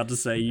because I was about to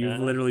say you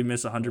literally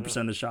miss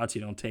 100% of the shots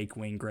you don't take.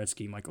 Wayne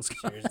Gretzky, Michael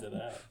Scott. Cheers to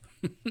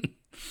that.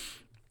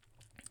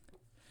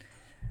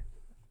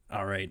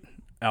 All right.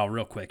 Oh,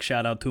 real quick,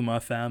 shout out to my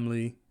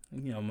family.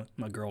 You know,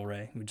 my girl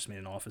Ray. We just made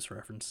an Office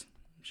reference.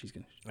 She's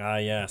gonna.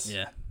 Yes.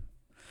 Yeah.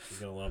 She's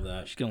gonna love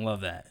that. She's gonna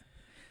love that.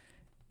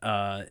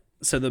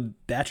 So the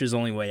Batch's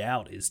only way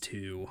out is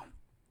to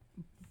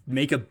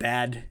make a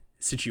bad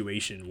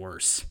situation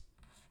worse.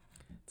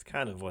 It's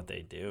kind of what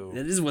they do.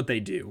 That is what they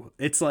do.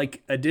 It's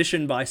like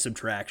addition by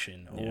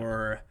subtraction,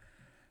 or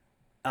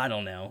I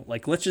don't know.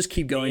 Like, let's just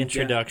keep going.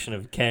 Introduction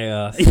of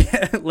chaos.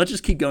 Yeah, let's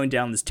just keep going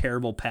down this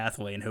terrible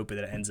pathway and hope that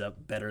it ends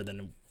up better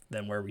than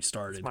where we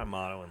started. It's my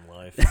motto in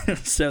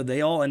life. So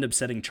they all end up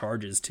setting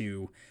charges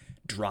to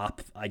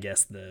drop, I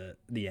guess, the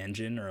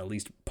engine, or at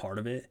least part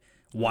of it,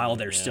 while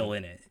they're still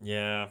in it.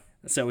 Yeah.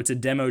 So it's a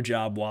demo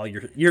job while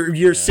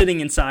you're sitting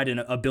inside in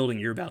a building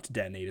you're about to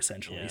detonate,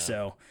 essentially. Yeah.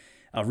 So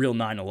a real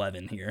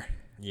 9/11 here.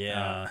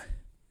 Yeah.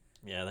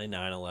 Yeah, they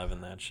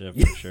 9/11 that shit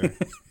for sure.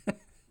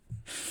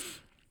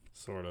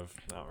 Sort of.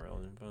 Not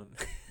really,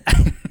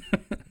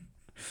 but...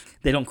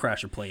 They don't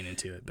crash a plane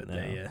into it, but no,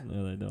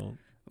 they don't.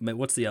 But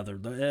what's the other?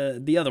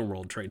 The other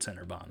World Trade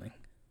Center bombing.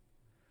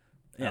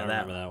 I don't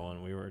remember that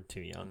one. We were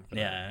too young.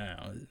 Yeah,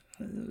 I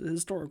know.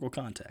 Historical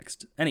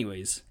context.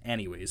 Anyways,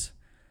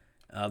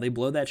 they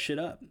blow that shit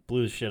up.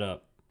 Blew the shit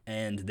up.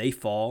 And they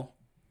fall.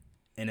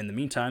 And in the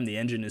meantime, the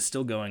engine is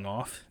still going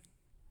off.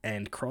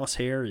 And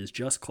Crosshair is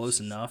just close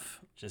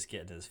enough. Just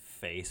getting his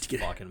face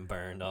fucking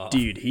burned off.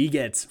 Dude, he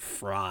gets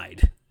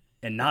fried.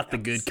 And not the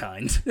good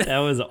kind. That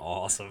was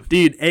awesome.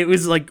 Dude, it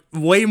was like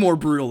way more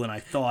brutal than I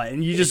thought.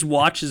 And you just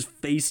watch his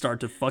face start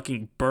to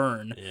fucking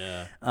burn.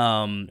 Yeah.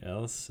 Yeah, that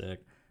was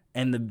sick.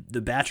 And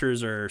the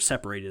Batchers are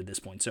separated at this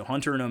point. So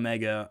Hunter and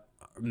Omega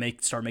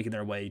start making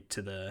their way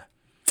to the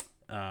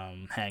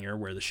hangar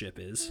where the ship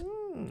is.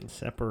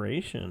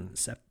 Separation.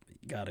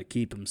 Gotta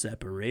keep them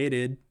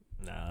separated.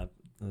 Nah,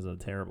 that was a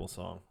terrible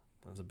song.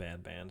 That was a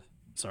bad band.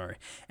 Sorry.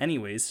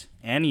 Anyways.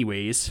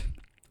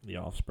 The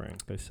Offspring.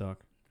 They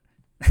suck.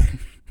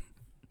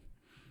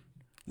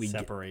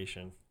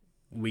 Separation.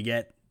 We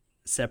get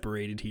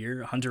separated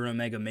here. Hunter and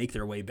Omega make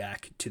their way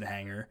back to the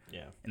hangar.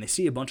 Yeah. And they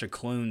see a bunch of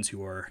clones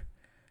who are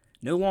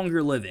no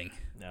longer living.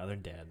 No, they're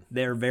dead.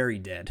 They're very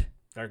dead.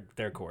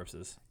 They're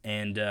corpses.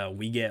 And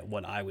we get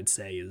what I would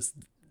say is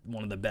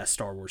one of the best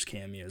Star Wars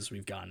cameos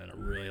we've gotten in a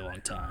really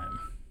long time.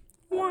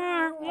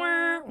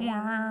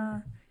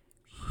 Yeah.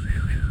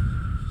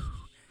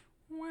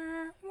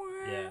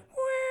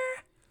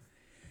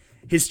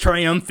 His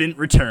triumphant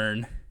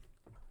return.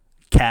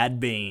 Cad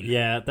Bane.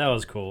 Yeah, that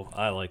was cool.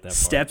 I like that part.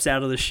 Steps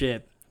out of the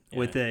ship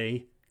with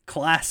a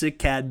classic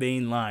Cad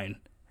Bane line.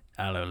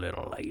 Hello,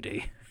 little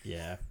lady.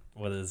 Yeah.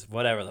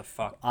 Whatever the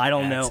fuck I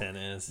don't know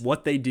is.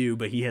 what they do,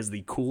 but he has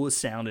the coolest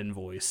sound and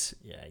voice.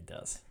 Yeah, he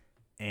does.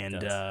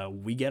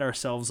 And we get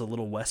ourselves a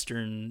little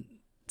Western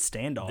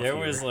standoff. There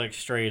was like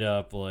straight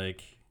up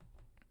like,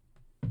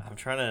 I'm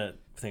trying to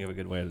think of a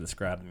good way to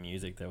describe the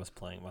music that was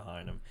playing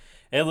behind him.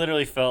 It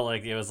literally felt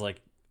like it was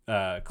like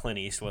Clint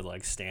Eastwood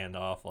like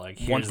standoff, like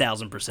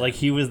 1,000%. Like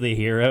he was the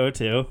hero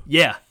too.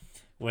 Yeah.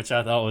 Which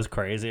I thought was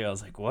crazy. I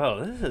was like,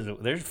 "Whoa,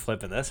 they're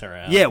flipping this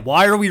around." Yeah,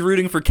 why are we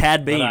rooting for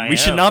Cad Bane? We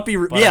should not be.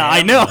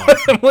 I know.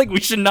 I'm like, we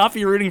should not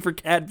be rooting for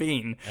Cad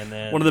Bane. And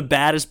then one of the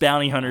baddest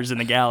bounty hunters in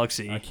the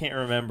galaxy. I can't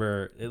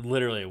remember. It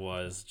literally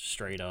was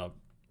straight up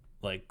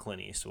like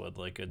Clint Eastwood,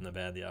 like Good and the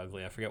Bad, the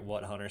Ugly. I forget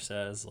what Hunter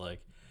says.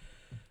 Like,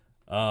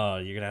 "Oh,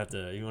 you want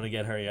to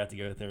get her? You have to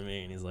go through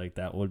me." And he's like,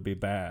 "That would be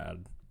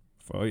bad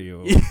for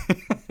you." And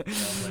I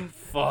was like,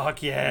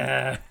 "Fuck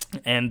yeah!"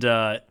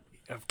 And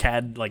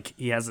Cad, like,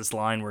 he has this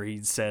line where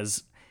he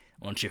says,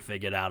 "Once you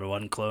figured out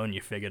one clone,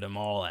 you figured them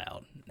all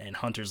out." And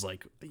Hunter's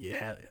like,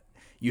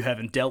 "You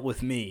haven't dealt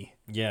with me."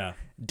 Yeah.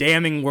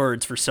 Damning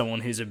words for someone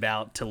who's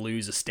about to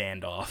lose a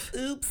standoff.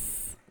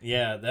 Oops.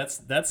 Yeah,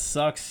 that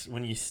sucks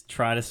when you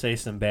try to say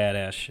some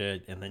badass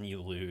shit and then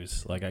you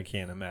lose. Like, I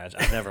can't imagine.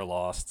 I've never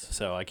lost,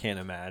 so I can't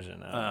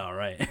imagine.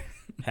 Right.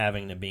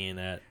 Having to be in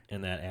that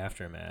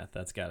aftermath.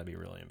 That's got to be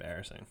really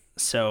embarrassing.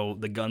 So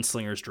the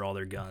gunslingers draw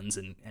their guns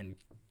and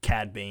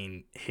Cad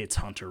Bane hits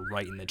Hunter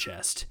right in the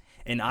chest.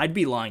 And I'd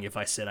be lying if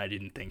I said I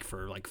didn't think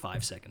for like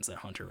 5 seconds that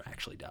Hunter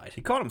actually died.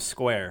 He caught him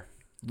square.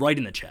 Right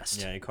in the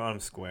chest. Yeah, he caught him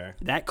square.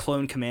 That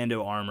clone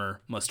commando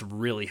armor must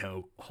really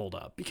hold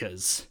up,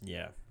 because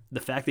the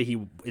fact that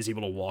he is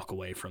able to walk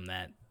away from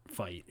that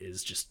fight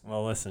is just...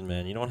 Well, listen,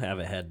 man, you don't have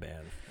a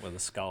headband with a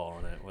skull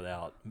on it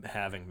without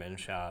having been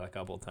shot a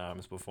couple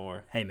times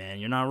before. Hey, man,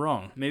 you're not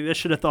wrong. Maybe I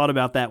should have thought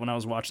about that when I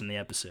was watching the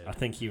episode. I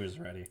think he was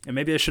ready. And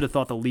maybe I should have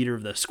thought the leader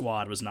of the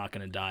squad was not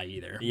going to die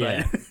either.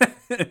 Yeah.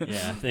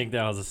 Yeah, I think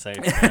that was a safe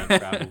bet,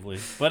 probably.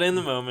 But in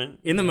the moment...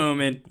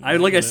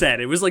 like I said,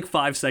 it was like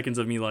 5 seconds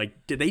of me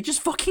like, did they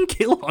just fucking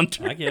kill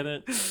Hunter? I get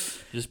it.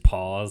 Just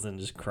paused and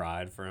just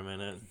cried for a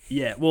minute.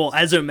 Yeah, well,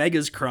 as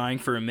Omega's crying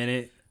for a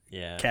minute...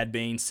 Yeah. Cad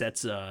Bane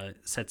sets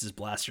his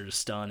blaster to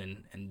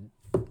stun and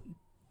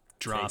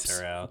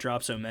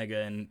drops Omega,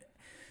 and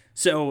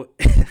so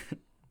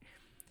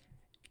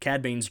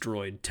Cad Bane's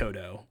droid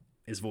Toto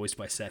is voiced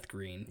by Seth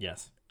Green.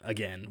 Yes.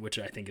 Again, which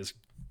I think is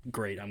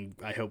great.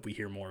 I hope we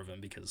hear more of him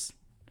because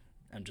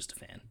I'm just a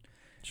fan.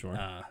 Sure.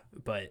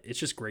 But it's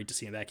just great to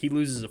see him back. He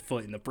loses a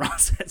foot in the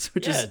process,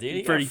 which is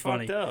dude, pretty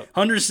funny. Up.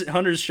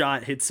 Hunter's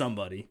shot hit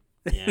somebody.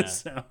 Yeah.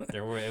 So.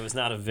 It was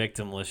not a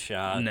victimless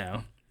shot.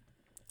 No.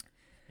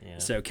 Yeah.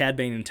 So Cad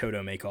Bane and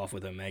Toto make off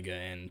with Omega,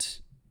 and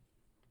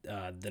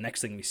the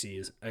next thing we see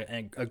is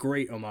a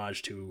great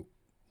homage to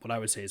what I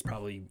would say is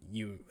probably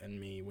you and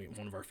me,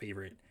 one of our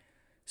favorite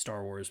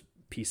Star Wars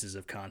pieces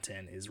of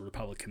content is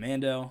Republic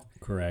Commando.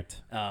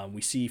 Correct.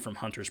 We see from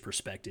Hunter's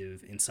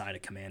perspective inside a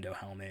commando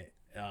helmet,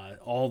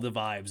 all the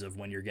vibes of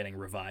when you're getting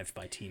revived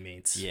by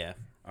teammates.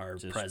 Are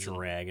just present.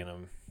 Dragging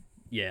them.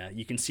 Yeah,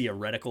 you can see a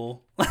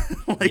reticle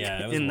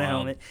in the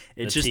helmet.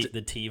 It's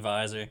the T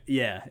visor.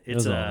 Yeah,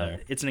 it's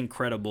an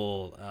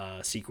incredible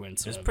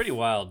sequence. It's pretty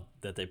wild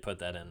that they put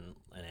that in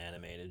an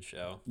animated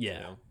show. Yeah.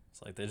 Too.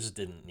 It's like they just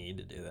didn't need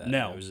to do that.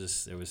 No.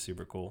 It was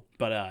super cool.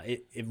 But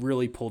it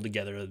really pulled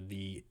together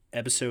the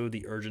episode,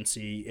 the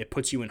urgency. It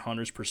puts you in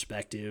Hunter's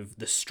perspective,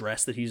 the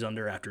stress that he's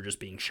under after just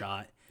being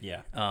shot.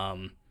 Yeah.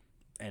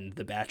 And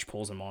the batch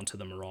pulls him onto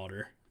the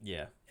Marauder.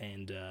 Yeah.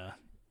 And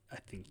I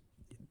think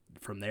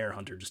from there,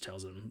 Hunter just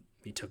tells him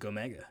he took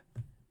Omega.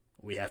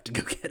 We have to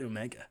go get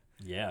Omega.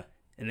 Yeah.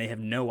 And they have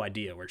no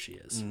idea where she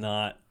is.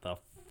 Not the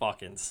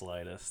fucking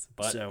slightest.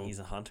 But So, he's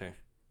a hunter.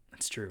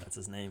 That's true. That's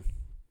his name.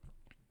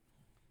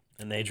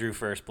 And they drew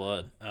first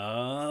blood.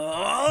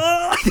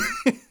 How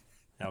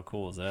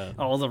cool is that?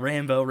 all the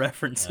Rambo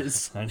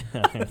references. I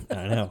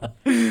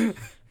know.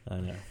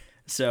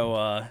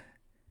 So,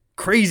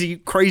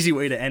 crazy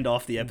way to end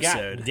off the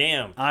episode. God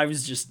damn. I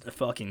was just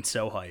fucking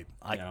so hyped.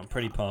 I'm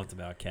pretty pumped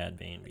about Cad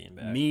Bane being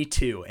back. Me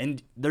too.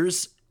 And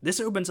this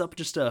opens up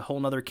just a whole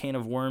nother can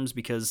of worms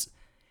because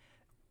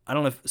I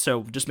don't know if,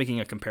 so just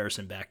making a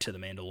comparison back to The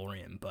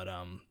Mandalorian, but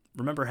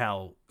remember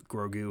how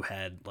Grogu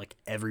had,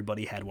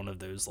 everybody had one of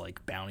those,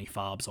 bounty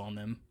fobs on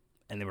them,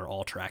 and they were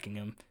all tracking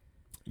him?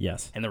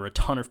 Yes. And there were a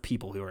ton of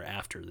people who were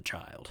after the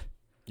child.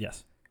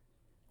 Yes.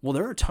 Well,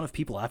 there are a ton of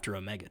people after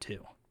Omega,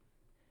 too.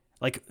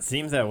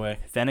 Seems that way.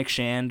 Fennec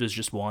Shand is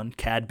just one,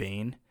 Cad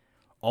Bane.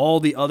 All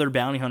the other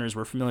bounty hunters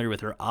we're familiar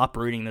with are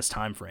operating this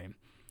time frame.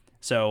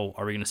 So,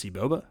 are we going to see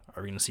Boba?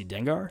 Are we going to see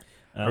Dengar?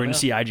 Are we going to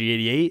see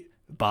IG-88?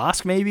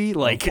 Bosk, maybe?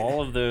 Of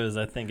all of those,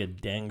 I think a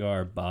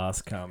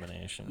Dengar-Bosk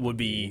combination would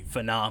be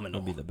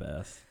phenomenal. Would be the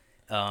best.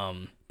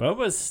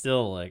 Boba's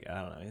still, I don't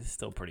know, he's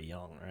still pretty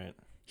young, right?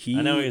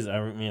 I know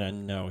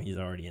he's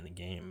already in the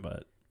game,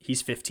 but...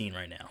 He's 15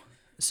 right now.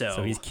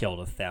 So he's killed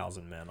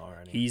 1,000 men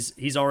already.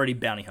 He's already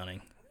bounty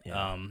hunting.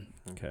 Yeah.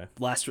 Okay.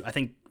 I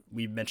think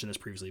we mentioned this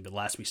previously, but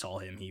last we saw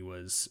him, he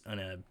was on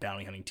a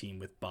bounty hunting team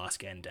with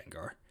Bosk and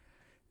Dengar.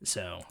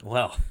 So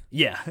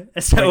yeah,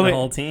 so the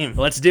whole team.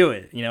 Let's do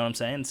it. You know what I'm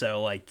saying?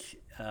 So I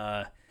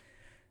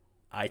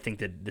think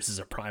that this is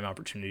a prime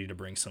opportunity to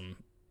bring some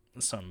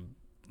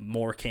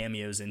more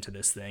cameos into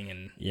this thing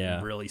and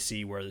really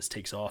see where this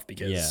takes off.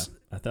 Because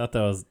I thought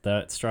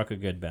that struck a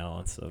good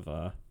balance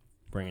of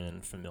bringing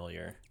in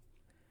familiar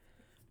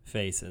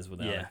faces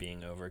without it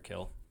being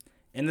overkill.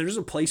 And there's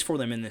a place for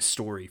them in this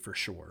story for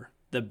sure.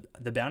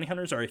 The bounty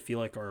hunters I feel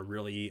like are a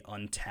really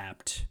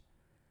untapped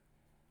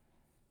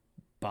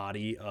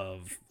body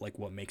of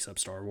what makes up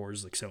Star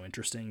Wars so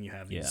interesting. You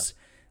have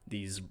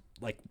these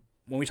when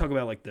we talk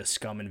about the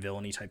scum and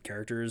villainy type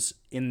characters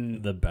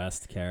in the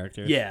best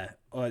characters. The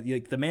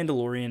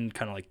Mandalorian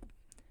kind of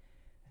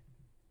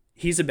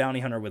he's a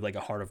bounty hunter with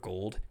a heart of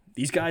gold.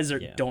 These guys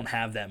don't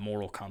have that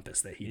moral compass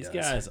that he does.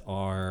 These guys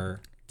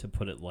are, to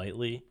put it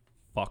lightly,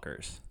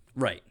 fuckers.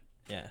 Right.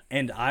 Yeah.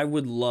 And I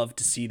would love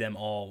to see them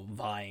all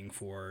vying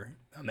for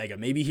Omega.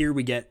 Maybe here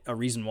we get a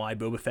reason why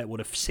Boba Fett would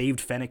have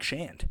saved Fennec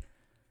Shand.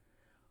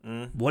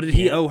 What did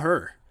he owe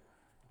her?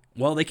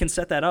 Well, they can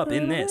set that up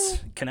in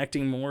this,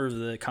 connecting more of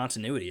the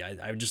continuity.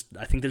 I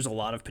think there's a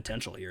lot of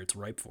potential here. It's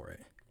ripe for it.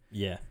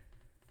 Yeah.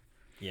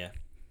 Yeah.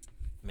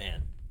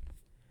 Man.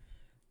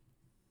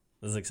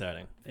 This is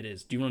exciting. It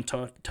is. Do you want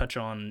to touch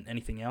on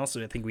anything else?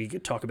 I think we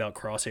could talk about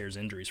Crosshair's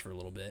injuries for a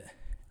little bit.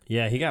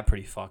 Yeah, he got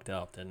pretty fucked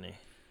up, didn't he?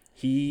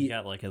 He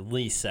got at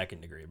least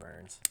second-degree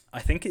burns. I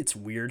think it's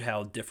weird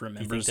how different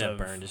members you think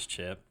that burned his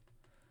chip?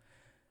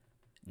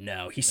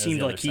 No, he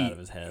seemed like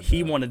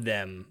he wanted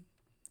them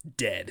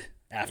dead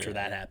after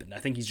that happened. I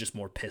think he's just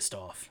more pissed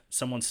off.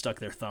 Someone stuck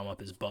their thumb up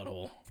his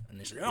butthole, and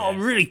they said,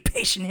 I'm really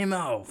pissing him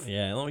off.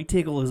 Yeah, let me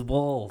tickle his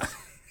balls.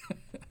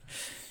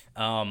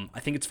 I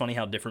think it's funny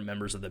how different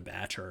members of the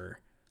batch are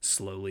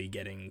slowly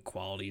getting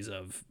qualities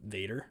of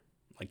Vader.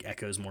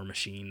 Echo's more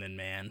machine than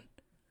man.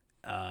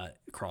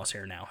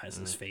 Crosshair now has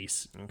his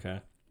face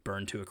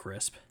burned to a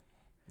crisp.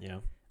 Yeah.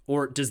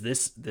 Or does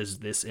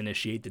this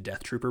initiate the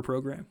Death Trooper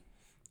program?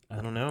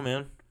 I don't know,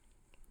 man.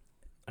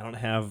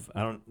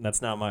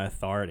 That's not my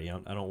authority.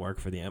 I don't work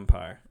for the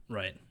Empire.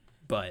 Right.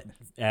 But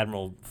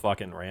Admiral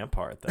fucking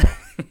Rampart, though.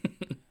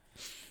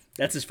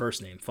 That's his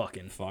first name.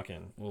 Fucking.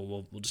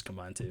 We'll just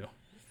combine two.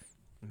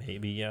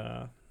 Maybe,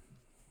 I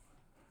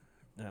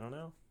don't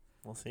know.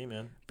 We'll see,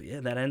 man. But yeah,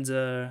 that ends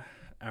our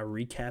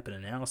recap and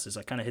analysis.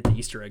 I kind of hit the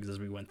Easter eggs as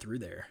we went through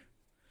there.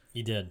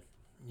 You did.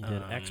 You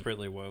did.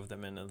 Expertly wove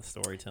them into the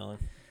storytelling.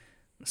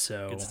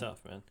 So good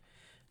stuff, man.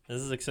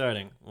 This is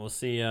exciting. We'll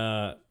see.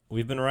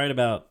 We've been right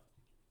about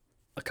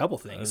a couple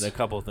things.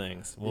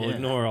 We'll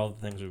ignore all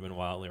the things we've been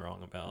wildly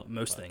wrong about.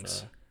 Most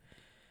things.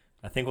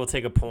 I think we'll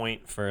take a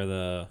point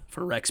for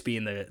Rex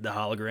being the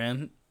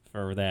hologram.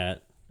 For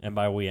that. And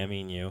by we, I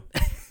mean you.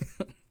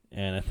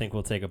 And I think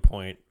we'll take a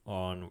point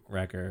on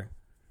Wrecker,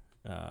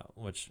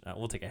 which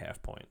we'll take a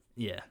half point.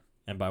 Yeah.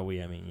 And by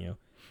we, I mean you.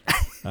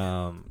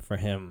 For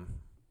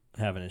him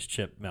having his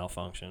chip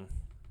malfunction.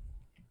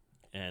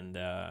 And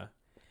the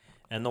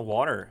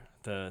water,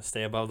 to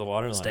stay above the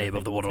water line. Stay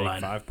above the water we'll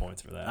line. take 5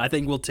 points for that. I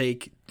think we'll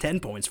take 10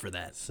 points for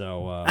that.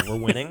 So we're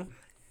winning.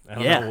 I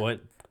don't Yeah. know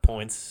what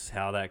points,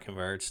 how that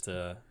converts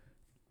to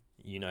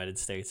United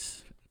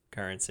States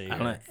currency. I'm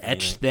going to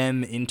etch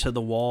them into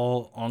the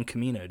wall on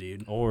Camino,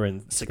 dude. Or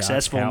in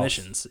Successful Scott's house.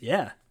 missions.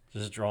 Yeah.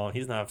 Just drawing.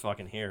 He's not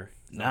fucking here.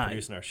 He's not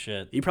producing our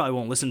shit. He probably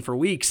won't listen for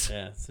weeks.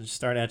 Yeah, so just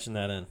start etching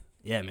that in.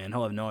 Yeah, man.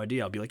 He'll have no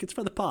idea. I'll be like, it's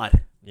for the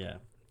pod. Yeah.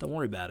 Don't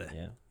worry about it.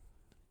 Yeah.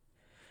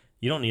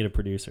 You don't need a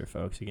producer,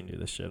 folks. You can do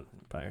this shit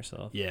by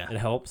yourself. Yeah. It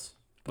helps.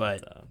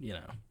 But, you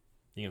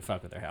can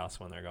fuck with their house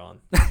when they're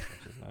gone. Which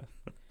is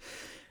nice.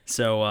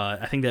 So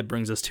I think that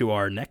brings us to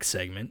our next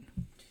segment.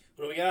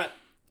 What do we got?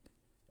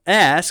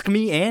 Ask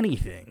me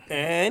anything.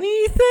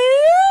 Anything?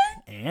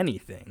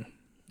 Anything.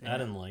 I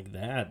didn't like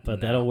that,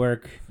 but that'll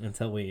work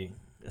until we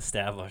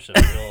establish a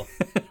real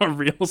A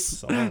real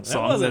song.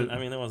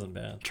 That wasn't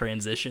bad.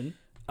 Transition.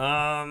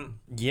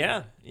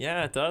 Yeah,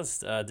 it does.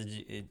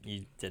 Did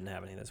you didn't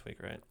have any this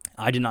week, right?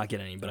 I did not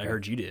get any, but Okay. I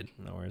heard you did.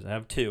 No worries. I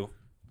have two.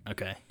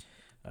 Okay.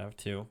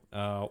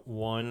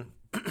 One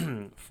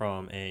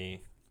from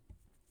a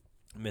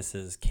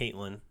Mrs.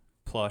 Caitlin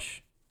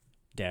Plush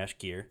Dash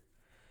Gear,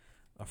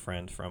 a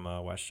friend from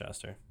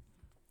Westchester.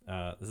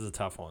 This is a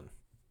tough one.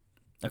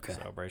 Okay.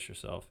 So brace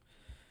yourself.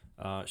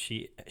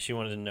 She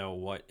wanted to know,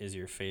 what is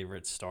your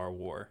favorite Star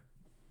War?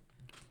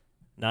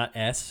 Not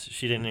S.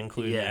 She didn't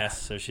include an S,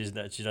 so she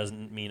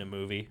doesn't mean a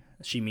movie.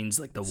 She means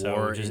like the So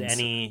war. just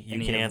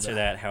you can answer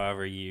that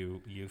however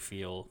you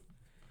feel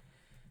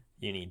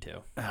you need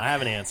to. I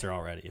have an answer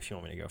already if you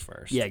want me to go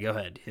first. Yeah, go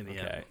ahead. Hit me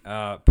Okay.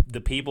 up. The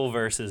people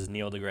versus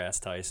Neil deGrasse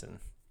Tyson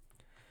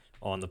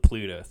on the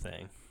Pluto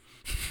thing.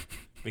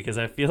 Because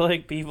I feel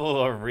like people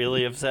are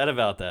really upset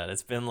about that.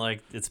 It's been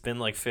like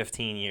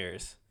 15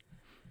 years.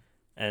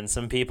 And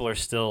some people are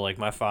still, like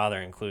my father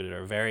included,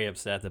 are very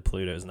upset that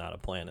Pluto is not a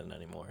planet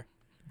anymore.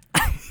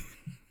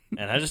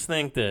 And I just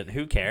think that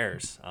who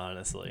cares,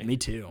 honestly. Me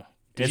too.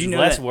 It's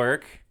less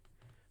work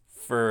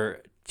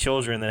for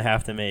children that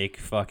have to make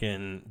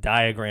fucking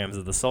diagrams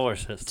of the solar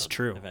system. It's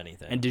true. If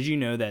anything. And did you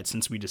know that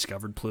since we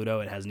discovered Pluto,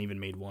 it hasn't even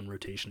made one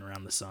rotation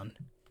around the sun?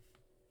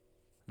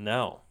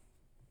 No.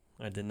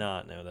 I did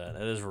not know that.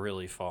 It is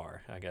really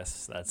far. I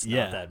guess that's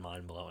not that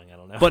mind-blowing. I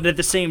don't know. But at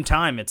the same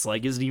time, it's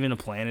like, is it even a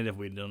planet if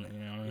we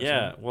don't,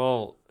 Yeah,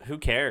 well, who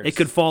cares? It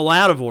could fall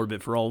out of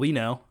orbit for all we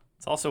know.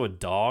 It's also a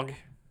dog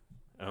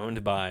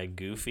owned by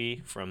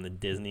Goofy from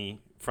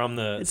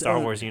the Star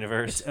Wars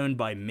universe. It's owned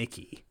by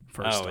Mickey,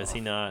 first off. Is he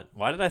not?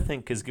 Why did I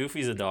think? Because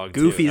Goofy's a dog,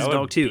 Goofy's too. a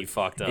dog, too. Be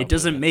fucked up, it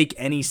doesn't make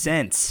any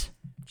sense.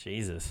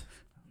 Jesus.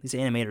 These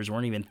animators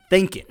weren't even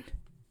thinking.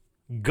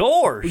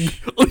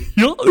 Gorge!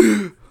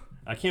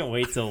 I can't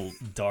wait till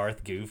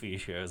Darth Goofy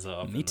shows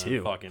up. Me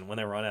too. When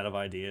they run out of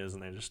ideas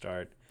and they just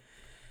start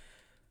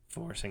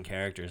forcing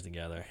characters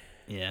together.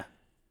 Yeah.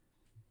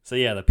 So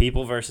yeah, the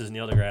people versus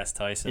Neil deGrasse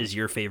Tyson is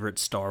your favorite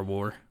Star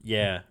War.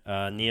 Yeah,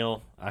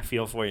 Neil, I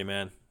feel for you,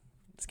 man.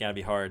 It's gotta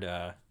be hard.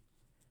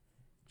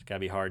 It's gotta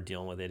be hard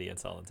dealing with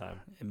idiots all the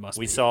time. It must.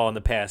 We saw in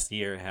the past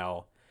year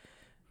how,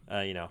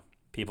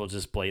 people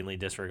just blatantly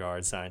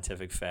disregard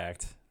scientific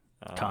fact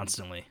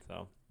constantly.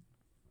 So,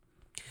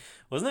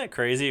 wasn't that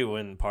crazy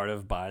when part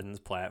of Biden's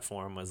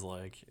platform was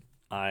like,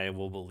 "I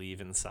will believe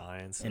in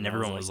science," and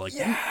everyone was like,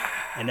 "Yeah,"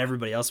 and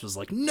everybody else was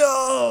like,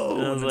 "No."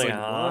 And I was like,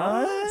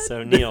 what?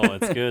 So Neil,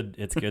 it's good.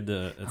 It's good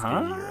to. It's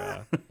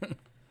good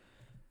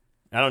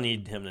I don't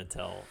need him to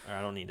tell, or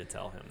I don't need to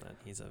tell him that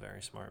he's a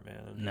very smart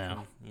man. And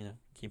no,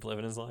 keep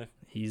living his life.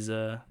 He's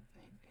a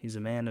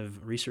man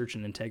of research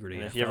and integrity.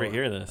 And if you ever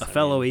hear this, a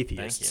fellow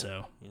atheist.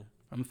 So yeah.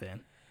 I'm a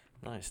fan.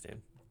 Nice,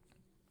 dude.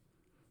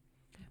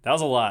 That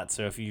was a lot.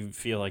 So if you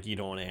feel like you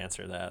don't want to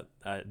answer that,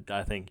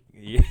 I think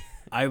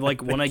I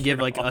like when I give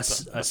like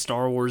a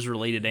Star Wars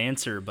related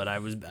answer, but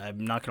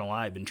I'm not gonna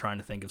lie, I've been trying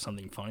to think of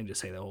something funny to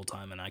say the whole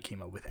time, and I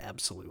came up with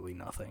absolutely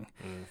nothing.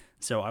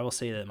 So I will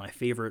say that my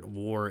favorite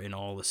war in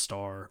all the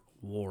Star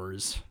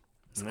Wars.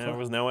 There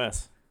was no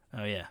S.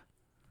 Oh yeah.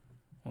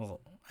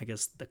 Well, I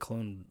guess the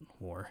Clone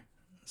War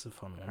is a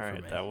fun one all right,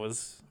 for me. That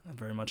was. I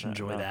very much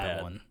enjoy that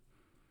bad. one.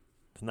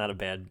 It's not a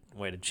bad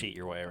way to cheat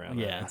your way around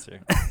that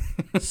answer,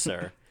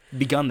 sir.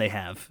 Begun they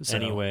have. So.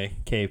 Anyway,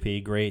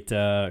 KP,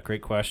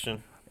 great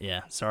question.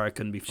 Yeah, sorry I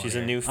couldn't be funny. She's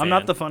a new fan. I'm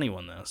not the funny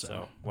one though.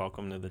 So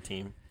welcome to the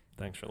team.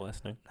 Thanks for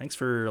listening. Thanks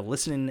for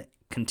listening.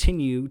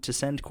 Continue to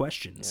send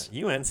questions. Yeah,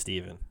 you and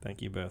Steven.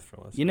 Thank you both for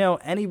listening.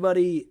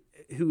 Anybody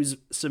who's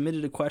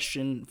submitted a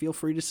question, feel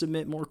free to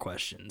submit more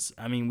questions.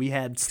 I mean, we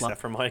had... Except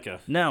for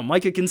Micah. No,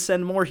 Micah can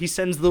send more. He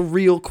sends the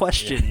real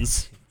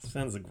questions. Yeah.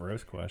 Sends a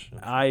gross question.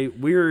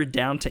 We're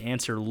down to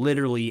answer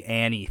literally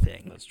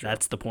anything. That's true.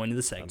 That's the point of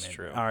the segment. That's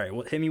true. All right,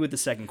 well, hit me with the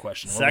second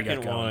question.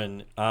 Second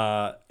one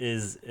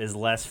is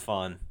less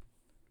fun,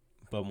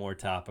 but more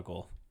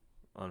topical,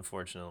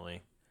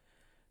 unfortunately.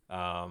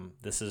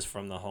 This is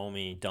from the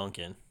homie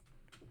Duncan.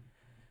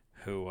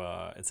 who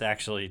it's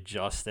actually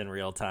just in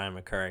real time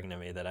occurring to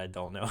me that I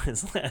don't know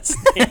his last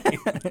name.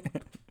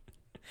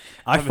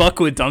 I fuck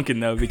with Duncan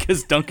though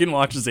because Duncan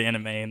watches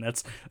anime, and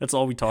that's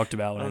all we talked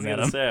about when I met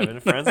him. I've been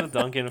friends with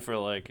Duncan for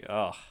like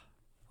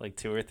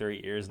 2 or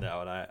 3 years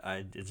now, and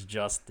I it's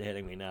just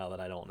hitting me now that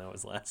I don't know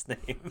his last name.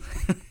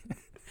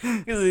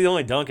 Because he's the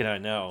only Duncan I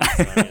know.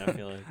 So, I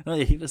feel like Well,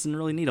 he doesn't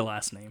really need a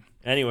last name.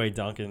 Anyway,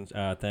 Duncan,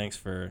 thanks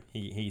for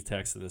he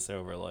texted us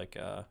over like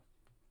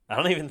I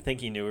don't even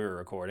think he knew we were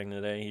recording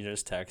today. He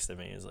just texted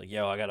me. He's like,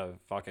 "Yo, I got a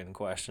fucking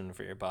question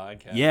for your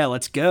podcast." Yeah,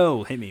 let's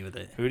go. Hit me with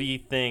it. Who do you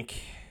think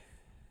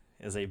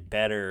is a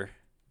better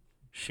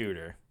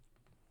shooter?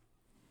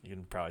 You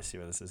can probably see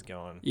where this is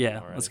going. Yeah,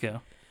 already. let's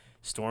go.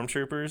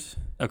 Stormtroopers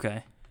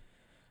Okay.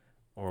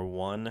 or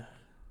one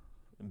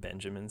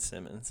Benjamin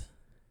Simmons?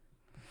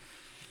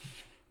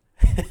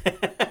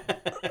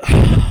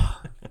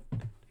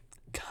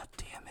 God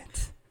damn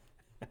it.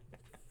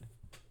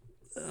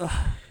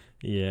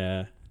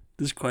 Yeah.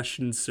 This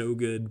question's so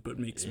good, but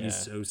makes me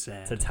so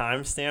sad. To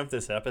timestamp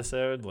this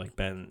episode, like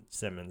Ben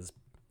Simmons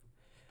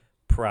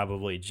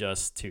probably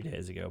just 2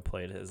 days ago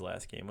played his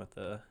last game with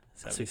the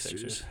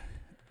 76ers.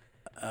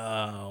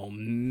 Oh,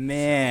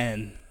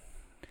 man.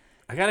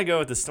 I got to go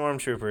with the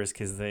Stormtroopers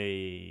because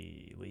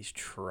they at least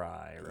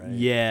try, right?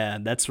 Yeah,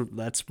 that's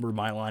where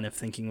my line of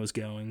thinking was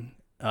going.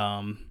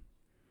 I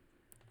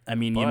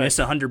mean, you But- miss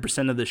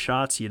 100% of the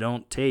shots you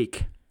don't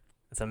take.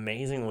 It's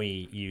amazing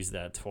we used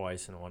that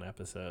twice in one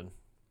episode.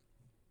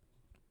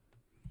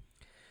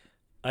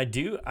 I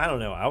don't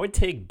know. I would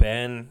take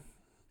Ben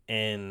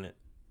in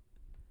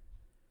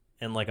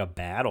like a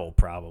battle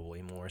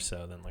probably more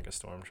so than like a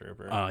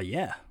Stormtrooper.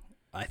 Yeah,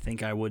 I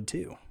think I would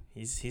too.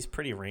 He's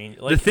pretty range.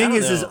 The thing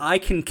is I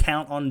can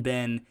count on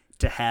Ben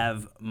to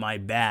have my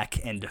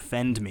back and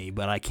defend me,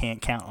 but I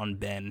can't count on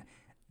Ben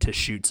to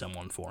shoot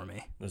someone for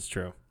me. That's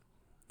true.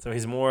 So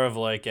he's more of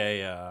like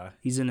a...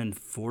 He's an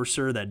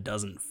enforcer that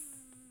doesn't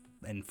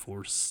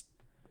enforce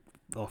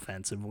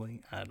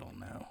offensively. I don't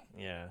know.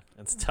 Yeah.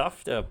 It's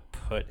tough to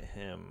put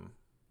him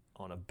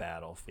on a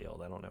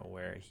battlefield. I don't know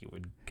where he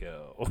would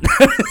go.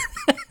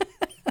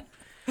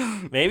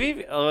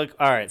 Maybe... all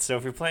right, so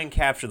if you're playing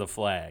Capture the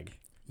Flag...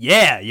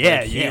 Yeah,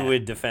 he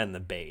would defend the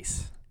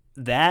base.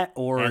 That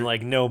or... And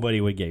like nobody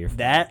would get your flag.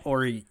 That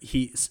or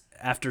he's...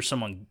 After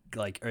someone,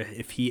 like, or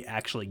if he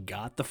actually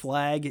got the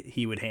flag,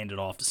 he would hand it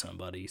off to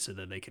somebody so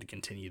that they could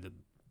continue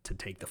to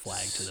take the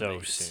flag to the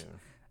base. So soon.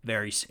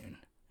 Very soon.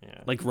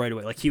 Yeah. Like, right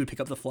away. Like, he would pick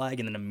up the flag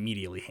and then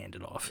immediately hand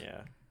it off.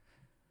 Yeah.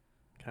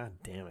 God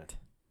damn it.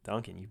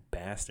 Duncan, you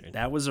bastard.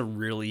 That was a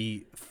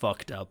really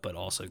fucked up but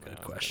also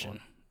good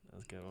question. That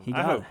was a good one. He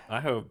got I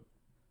hope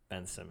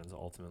Ben Simmons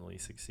ultimately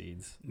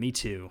succeeds Me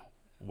too.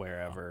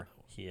 wherever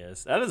he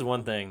is. That is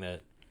one thing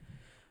that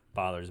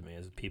bothers me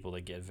is people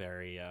that get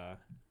very...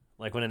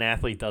 like when an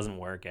athlete doesn't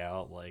work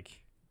out, like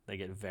they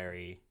get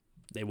very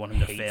They want him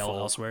to fail hateful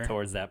elsewhere.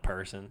 towards that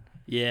person.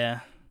 Yeah.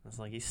 It's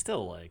like he's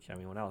still like, I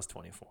mean, when I was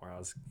 24, I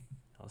was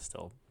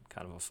still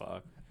kind of a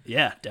fuck.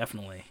 Yeah,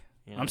 definitely.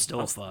 You know? I'm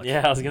still a fuck.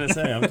 Yeah, I was gonna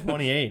say I'm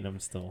 28 and I'm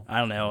still. I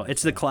don't know.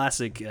 It's the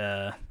classic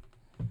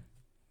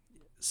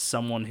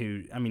someone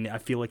who, I mean, I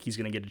feel like he's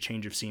going to get a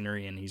change of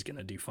scenery and he's going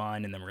to do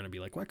fine, and then we're going to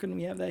be like, why couldn't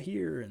we have that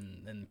here?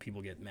 And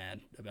people get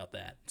mad about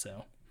that.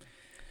 So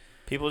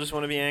People just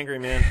want to be angry,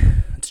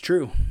 man. it's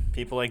true.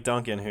 People like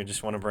Duncan who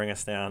just want to bring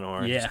us down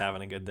or Yeah. just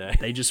having a good day.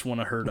 They just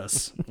want to hurt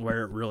us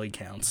where it really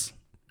counts.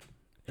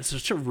 It's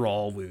such a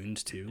raw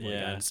wound, too. Like,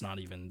 Yeah. It's not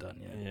even done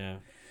yet. Yeah,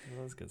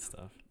 well, that's good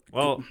stuff.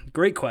 Well,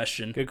 Great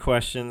question. good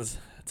questions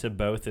to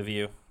both of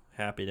you.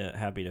 Happy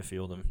to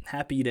field them.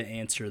 Happy to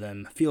answer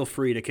them. Feel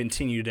free to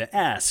continue to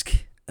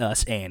ask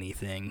us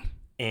anything.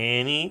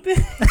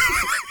 Anything?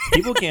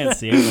 People can't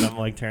see it, but I'm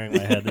like turning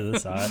my head to the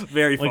side.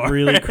 Very like far.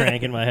 really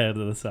cranking my head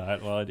to the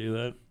side while I do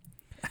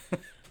that.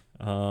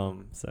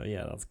 So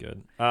yeah, that's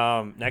good.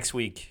 Next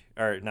week,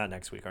 or not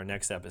next week, our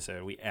next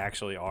episode, we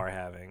actually are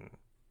having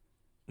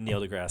Neil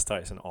deGrasse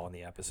Tyson on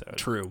the episode.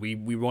 True.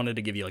 We wanted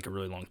to give you like a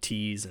really long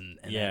tease, and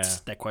Yeah.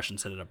 that question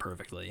set it up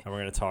perfectly. And we're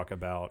going to talk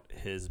about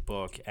his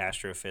book,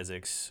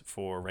 Astrophysics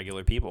for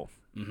Regular People.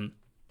 Mm-hmm.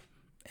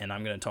 And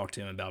I'm going to talk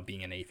to him about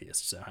being an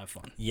atheist, so have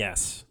fun.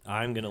 Yes,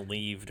 I'm going to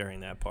leave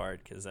during that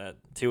part because that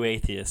two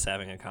atheists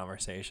having a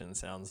conversation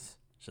sounds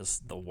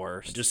just the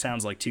worst. It just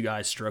sounds like two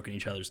guys stroking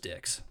each other's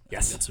dicks. I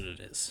Yes. think that's what it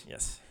is.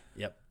 Yes.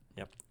 Yep.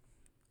 Yep.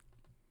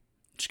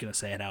 Just going to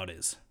say it how it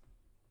is.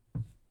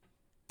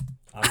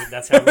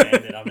 That's how we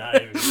ended. I'm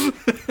not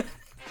even...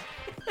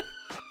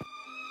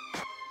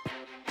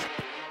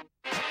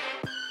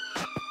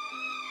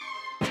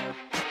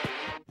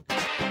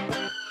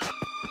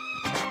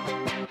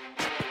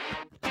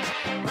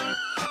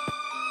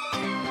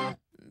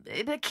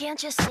 Baby,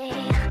 can't you see